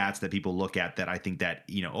stats that people look at that I think that,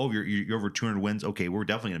 you're over 200 wins. Okay, we're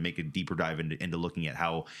definitely going to make a deeper dive into looking at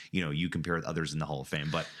how, you compare with others in the Hall of Fame.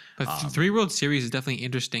 But 3 World Series is definitely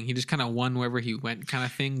interesting. He just kind of won wherever he went kind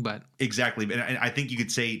of thing. But exactly. And I think you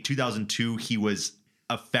could say 2002, he was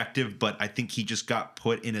effective, but I think he just got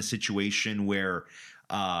put in a situation where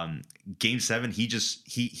Game 7,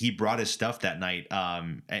 he brought his stuff that night.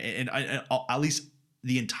 And at least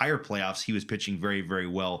the entire playoffs, he was pitching very, very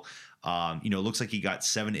well. It looks like he got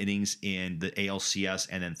 7 innings in the ALCS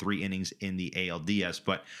and then 3 innings in the ALDS,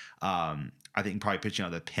 but I think probably pitching out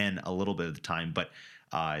of the pen a little bit of the time. But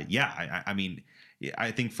I mean,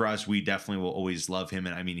 I think for us, we definitely will always love him.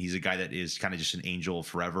 And I mean, he's a guy that is kind of just an angel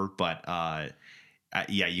forever. But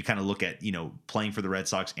you kind of look at, playing for the Red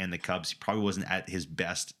Sox and the Cubs, he probably wasn't at his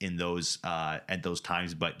best in those at those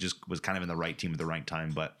times, but just was kind of in the right team at the right time.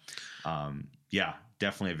 But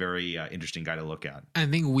definitely a very interesting guy to look at. I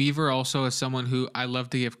think Weaver also is someone who I love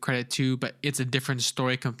to give credit to, but it's a different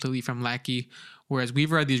story completely from Lackey. Whereas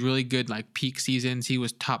Weaver had these really good peak seasons. He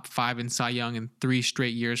was top 5 in Cy Young in 3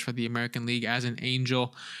 straight years for the American League as an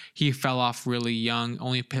Angel. He fell off really young,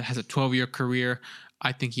 only has a 12-year career.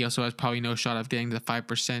 I think he also has probably no shot of getting to the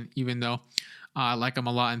 5%, even though I like him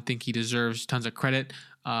a lot and think he deserves tons of credit.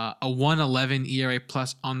 A 1.11 ERA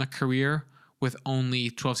plus on the career with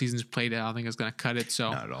only 12 seasons played, I don't think is going to cut it.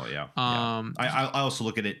 So not at all. I also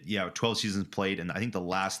look at it. 12 seasons played, and I think the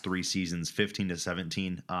last 3 seasons, 15 to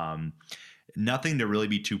 17. Nothing to really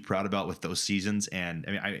be too proud about with those seasons. And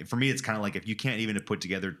I mean, for me, it's kind of like if you can't even put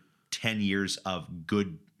together 10 years of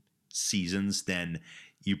good seasons, then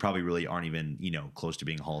you probably really aren't even close to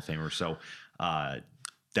being a Hall of Famer. So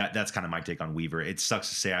that's kind of my take on Weaver. It sucks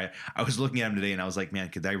to say. I was looking at him today and I was like, man,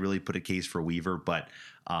 could I really put a case for Weaver? But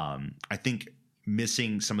I think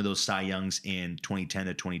missing some of those Cy Youngs in 2010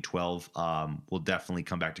 to 2012 will definitely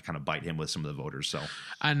come back to kind of bite him with some of the voters. So,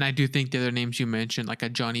 and I do think the other names you mentioned, like a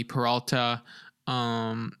Johnny Peralta,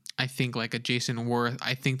 I think like a Jason Worth,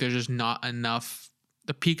 I think there's just not enough.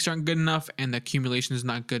 The peaks aren't good enough and the accumulation is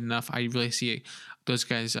not good enough. I really see those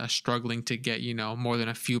guys struggling to get, more than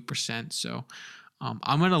a few percent. So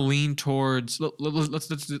I'm going to lean towards, let's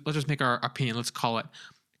just make our opinion. Let's call it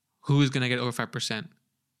who is going to get over 5%.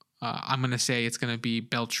 I'm going to say it's going to be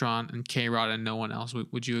Beltran and K-Rod and no one else.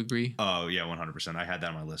 Would you agree? Oh, yeah, 100%. I had that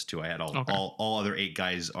on my list, too. I had all other 8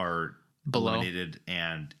 guys are below, eliminated,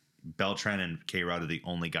 and Beltran and K-Rod are the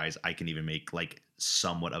only guys I can even make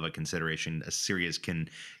somewhat of a consideration, a serious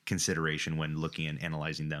consideration when looking and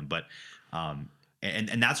analyzing them. But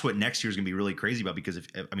and that's what next year is going to be really crazy about, because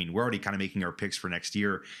we're already kind of making our picks for next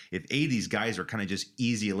year. If 8 of these guys are kind of just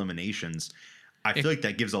easy eliminations, I feel like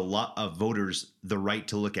that gives a lot of voters the right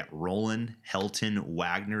to look at Rolen, Helton,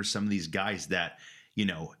 Wagner, some of these guys that,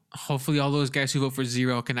 hopefully all those guys who vote for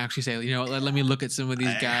 0 can actually say, let me look at some of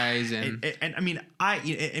these guys. And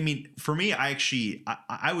for me,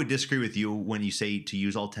 I would disagree with you when you say to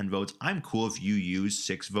use all 10 votes. I'm cool if you use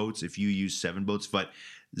 6 votes, if you use 7 votes, but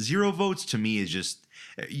 0 votes to me is just,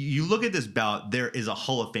 you look at this ballot, there is a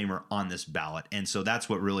Hall of Famer on this ballot. And so that's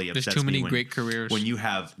what really upsets me. There's too many great careers. When you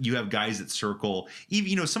have guys that circle,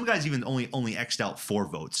 even, some guys even only X'd out 4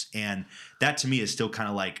 votes. And that to me is still kind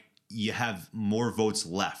of like, you have more votes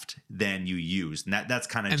left than you use, and that's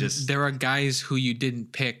kind of just. There are guys who you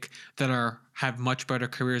didn't pick that have much better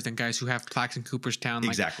careers than guys who have plaques in Cooperstown.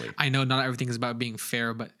 Like, exactly. I know not everything is about being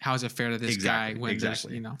fair, but how is it fair to this guy when there's,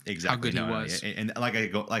 how good he was? And like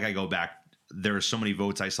I go back, there are so many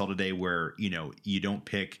votes I saw today where you don't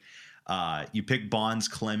pick. You pick Bonds,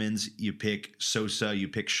 Clemens, you pick Sosa, you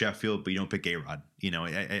pick Sheffield, but you don't pick A-Rod.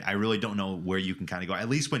 I really don't know where you can kind of go. At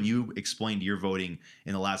least when you explained your voting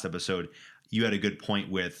in the last episode, you had a good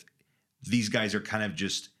point with these guys are kind of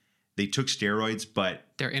just, they took steroids, but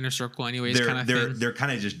they're inner circle anyways. They're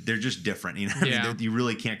kind of just different. Yeah. You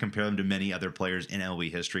really can't compare them to many other players in MLB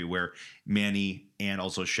history where Manny and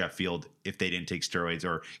also Sheffield, if they didn't take steroids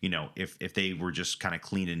or, if they were just kind of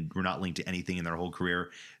clean and were not linked to anything in their whole career,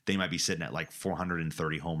 they might be sitting at like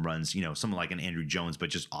 430 home runs, someone like an Andrew Jones, but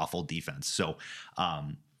just awful defense. So,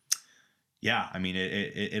 yeah, I mean,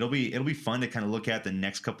 it'll be fun to kind of look at the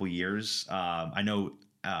next couple of years. I know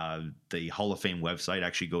the Hall of Fame website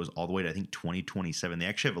actually goes all the way to, I think, 2027. They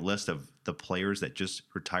actually have a list of the players that just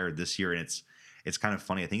retired this year, and it's kind of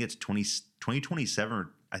funny. I think it's 2027,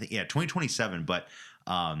 or I think 2027. But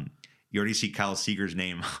you already see Kyle Seager's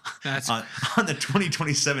name on the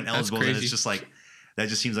 2027 eligible, and it's just like that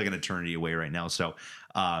just seems like an eternity away right now. So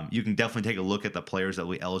you can definitely take a look at the players that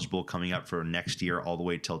will be eligible coming up for next year all the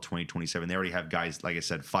way till 2027. They already have guys, like I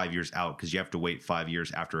said, 5 years out because you have to wait 5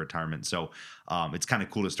 years after retirement. So it's kind of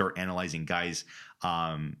cool to start analyzing guys.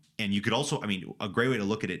 And you could also, I mean, a great way to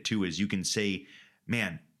look at it too is you can say,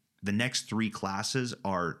 man, the next 3 classes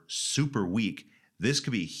are super weak. This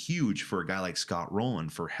could be huge for a guy like Scott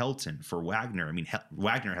Rowland, for Helton, for Wagner. I mean,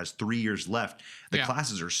 Wagner has 3 years left. The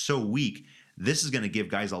classes are so weak. This is going to give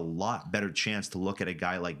guys a lot better chance to look at a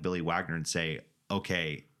guy like Billy Wagner and say,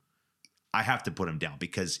 okay, I have to put him down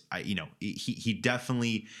because he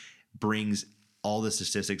definitely brings all the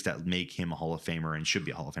statistics that make him a Hall of Famer and should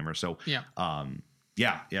be a Hall of Famer. So it's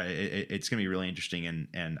going to be really interesting.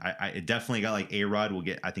 And I definitely got like A-Rod will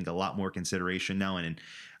get, I think, a lot more consideration now. And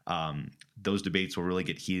those debates will really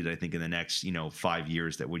get heated, I think, in the next, 5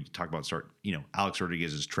 years that we talk about Alex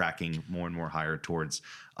Rodriguez is tracking more and more higher towards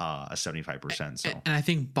a 75%. So, and I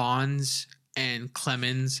think Bonds and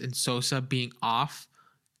Clemens and Sosa being off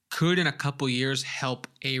could in a couple years help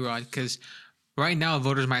A-Rod, because right now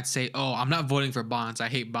voters might say, oh, I'm not voting for Bonds. I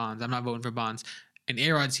hate Bonds. I'm not voting for Bonds. And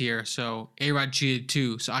A-Rod's here, so A-Rod cheated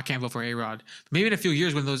too, so I can't vote for A-Rod. Maybe in a few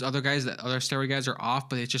years when those other guys, the other steroid guys are off,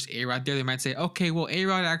 but it's just A-Rod there, they might say, okay, well,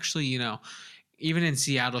 A-Rod actually, even in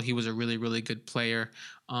Seattle, he was a really, really good player.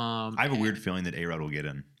 I have a weird feeling that A-Rod will get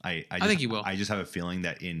in. I think he will. I just have a feeling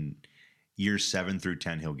that in years 7 through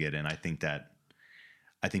 10, he'll get in. I think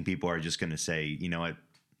people are just going to say, you know what,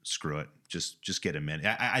 screw it. Just get him in.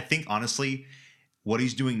 I think, honestly, what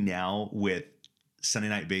he's doing now with Sunday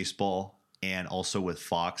Night Baseball and also with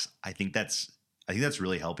Fox, I think that's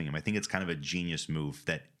really helping him. I think it's kind of a genius move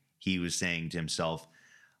that he was saying to himself,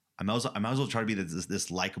 I might as well try to be this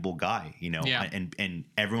likable guy, and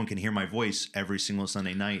everyone can hear my voice every single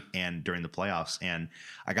Sunday night and during the playoffs. And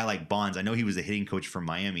a guy like Bonds, I know he was a hitting coach for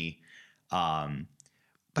Miami,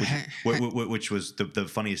 which was the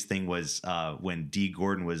funniest thing was when D.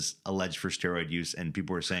 Gordon was alleged for steroid use, and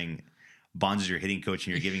people were saying, Bonds is your hitting coach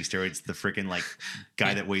and you're giving steroids to the freaking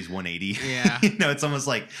guy that weighs 180. Yeah. It's almost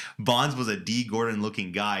like Bonds was a D. Gordon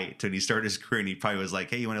looking guy till he started his career, and he probably was like,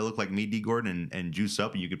 hey, you want to look like me, D. Gordon, and juice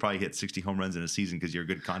up, and you could probably hit 60 home runs in a season because you're a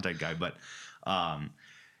good contact guy. But I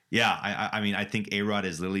mean, I think A-Rod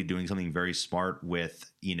is literally doing something very smart with,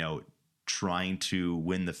 trying to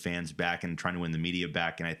win the fans back and trying to win the media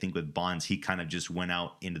back. And I think with Bonds, he kind of just went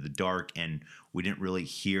out into the dark and we didn't really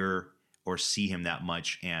hear or see him that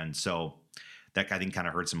much. And so that, I think, kind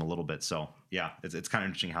of hurts him a little bit. So yeah, it's kind of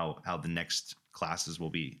interesting how the next classes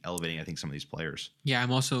will be elevating, I think, some of these players. Yeah,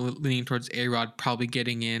 I'm also leaning towards A-Rod probably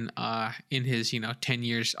getting in his 10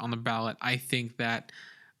 years on the ballot. I think that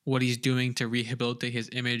what he's doing to rehabilitate his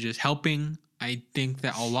image is helping. I think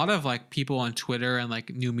that a lot of people on Twitter and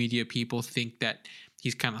new media people think that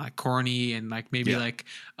he's kind of corny and maybe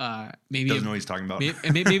maybe doesn't know what he's talking about.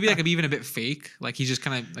 maybe even a bit fake. He's just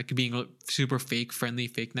kind of being super fake friendly,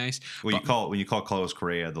 fake nice. When you call Carlos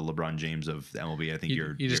Correa the LeBron James of the MLB, I think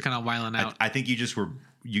you're just kind of wiling out. I think you just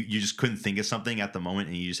just couldn't think of something at the moment,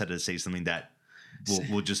 and you just had to say something that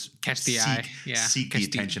will just catch the eye. Yeah, seek the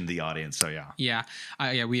attention of the audience. So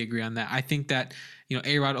yeah, we agree on that. I think that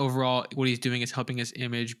A-Rod overall, what he's doing is helping his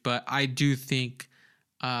image, but I do think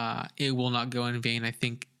it will not go in vain. I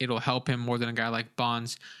think it'll help him more than a guy like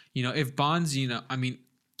Bonds. If Bonds, I mean,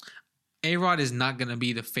 A-Rod is not going to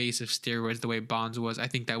be the face of steroids the way Bonds was. I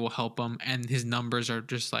think that will help him, and his numbers are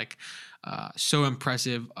just like so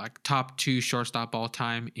impressive. Like top 2 shortstop all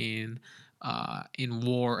time in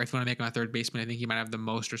WAR. If you want to make him a third baseman, I think he might have the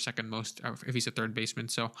most or second most if he's a third baseman.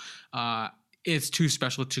 So it's too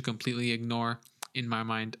special to completely ignore in my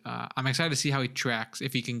mind. I'm excited to see how he tracks,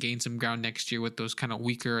 if he can gain some ground next year with those kind of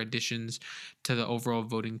weaker additions to the overall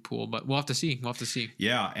voting pool. But we'll have to see.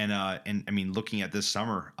 Yeah, and I mean, looking at this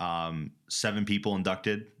summer, 7 people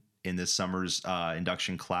inducted in this summer's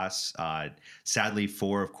induction class. Sadly,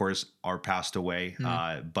 4, of course, are passed away.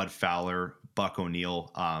 Bud Fowler, Buck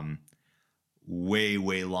O'Neill. Way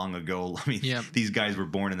long ago. I mean, These guys were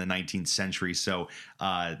born in the 19th century, so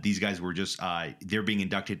these guys were just they're being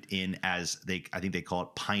inducted in as I think they call it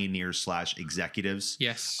pioneers / executives.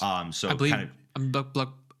 Yes. So I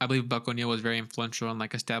believe Buck O'Neill was very influential in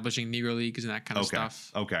like establishing Negro leagues and that kind of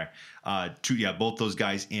stuff. Okay. Both those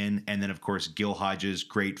guys in, and then of course Gil Hodges,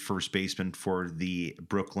 great first baseman for the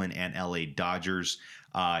Brooklyn and LA Dodgers.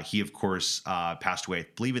 He of course passed away, I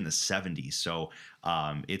believe, in the 70s. So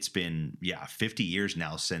it's been 50 years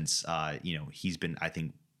now since he's been, I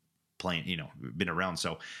think, playing, been around.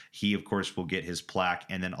 So he of course will get his plaque,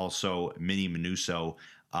 and then also Minnie Manuso.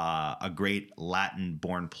 A great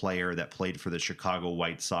Latin-born player that played for the Chicago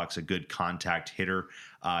White Sox, a good contact hitter.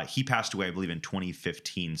 He passed away, I believe, in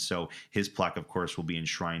 2015. So his plaque, of course, will be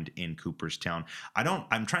enshrined in Cooperstown.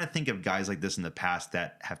 I'm trying to think of guys like this in the past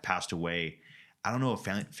that have passed away. I don't know if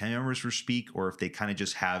family members will speak, or if they kind of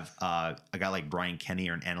just have a guy like Brian Kenny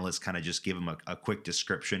or an analyst kind of just give him a quick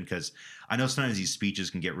description, because I know sometimes these speeches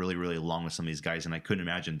can get really long with some of these guys, and I couldn't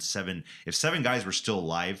imagine if 7 guys were still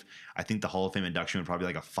alive, I think the Hall of Fame induction would probably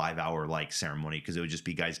be like a 5-hour like ceremony, because it would just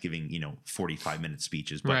be guys giving 45-minute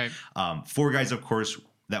speeches. But 4 guys, of course,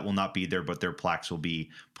 that will not be there, but their plaques will be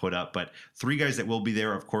put up. But 3 guys that will be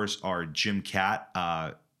there, of course, are Jim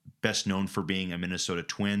Kaat, best known for being a Minnesota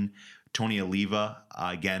Twin. Tony Oliva,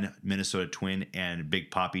 again, Minnesota Twin, and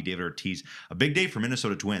Big Papi, David Ortiz. A big day for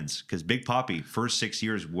Minnesota Twins, because Big Papi, first 6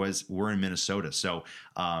 years were in Minnesota. So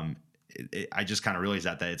I just kind of realized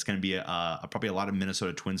that it's going to be probably a lot of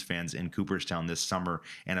Minnesota Twins fans in Cooperstown this summer,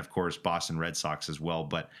 and of course Boston Red Sox as well.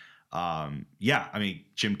 But I mean,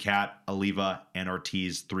 Jim Kaat, Oliva, and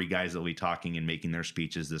Ortiz, 3 guys that will be talking and making their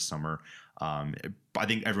speeches this summer. I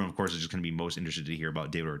think everyone, of course, is just going to be most interested to hear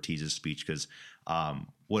about David Ortiz's speech, because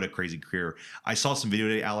what a crazy career. I saw some video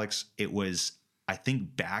today, Alex. It was, I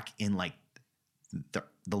think, back in like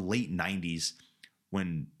the late 90s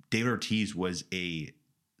when David Ortiz was a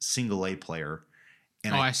single A player.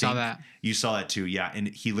 And I saw that. You saw that too, yeah. And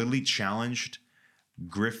he literally challenged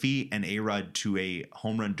Griffey and A-Rod to a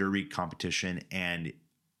home run derby competition, and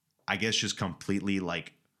I guess just completely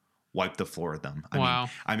like wiped the floor with them. I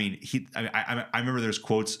remember there's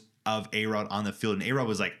quotes of A-Rod on the field, and A-Rod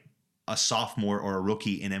was like a sophomore or a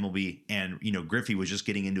rookie in MLB, and Griffey was just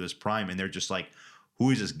getting into his prime, and they're just like, who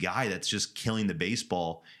is this guy that's just killing the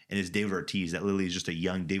baseball? And it's David Ortiz. That literally is just a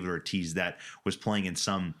young David Ortiz that was playing in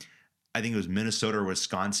some, I think it was Minnesota or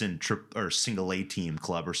Wisconsin single A team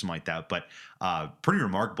club or something like that. But pretty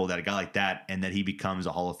remarkable that a guy like that, and that he becomes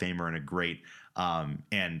a Hall of Famer and a great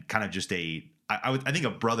and kind of just I think a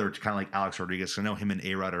brother to kind of like Alex Rodriguez. I know him and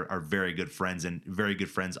A-Rod are very good friends, and very good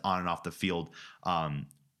friends on and off the field. When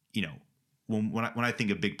I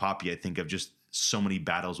think of Big Papi, I think of just so many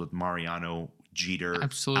battles with Mariano, Jeter,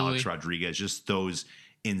 absolutely, Alex Rodriguez, just those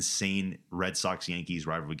insane Red Sox Yankees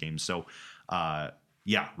rivalry games. So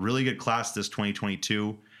really good class this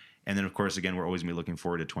 2022. And then, of course, again, we're always going to be looking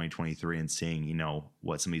forward to 2023 and seeing,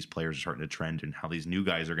 what some of these players are starting to trend and how these new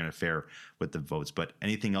guys are going to fare with the votes. But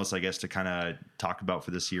anything else, I guess, to kind of talk about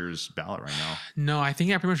for this year's ballot right now? No, I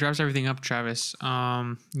think that pretty much wraps everything up, Travis.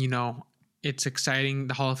 It's exciting.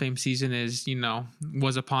 The Hall of Fame season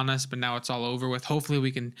was upon us, but now it's all over with. Hopefully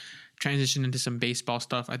we can transition into some baseball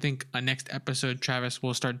stuff. I think next episode, Travis,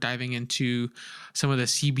 we'll start diving into some of the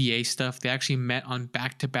CBA stuff. They actually met on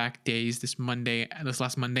back-to-back days this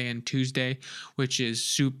last Monday and Tuesday, which is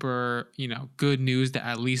super, good news that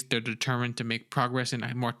at least they're determined to make progress in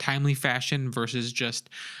a more timely fashion versus just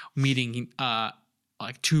meeting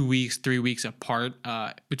like 2 weeks, 3 weeks apart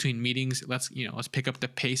between meetings. Let's pick up the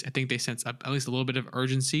pace. I think they sense at least a little bit of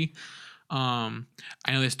urgency. I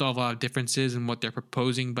know they still have a lot of differences in what they're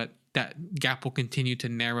proposing, but that gap will continue to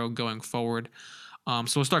narrow going forward.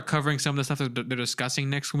 So we'll start covering some of the stuff that they're discussing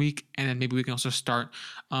next week, and then maybe we can also start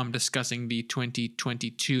discussing the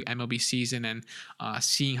 2022 MLB season and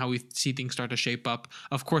seeing how we see things start to shape up.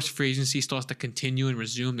 Of course, free agency still has to continue and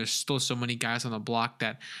resume. There's still so many guys on the block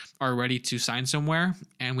that are ready to sign somewhere,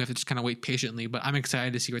 and we have to just kind of wait patiently. But I'm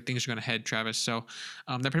excited to see where things are going to head, Travis. So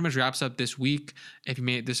that pretty much wraps up this week. If you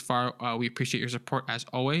made it this far, we appreciate your support as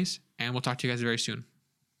always, and we'll talk to you guys very soon.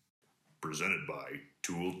 Presented by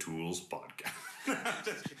Tool Tools Podcast.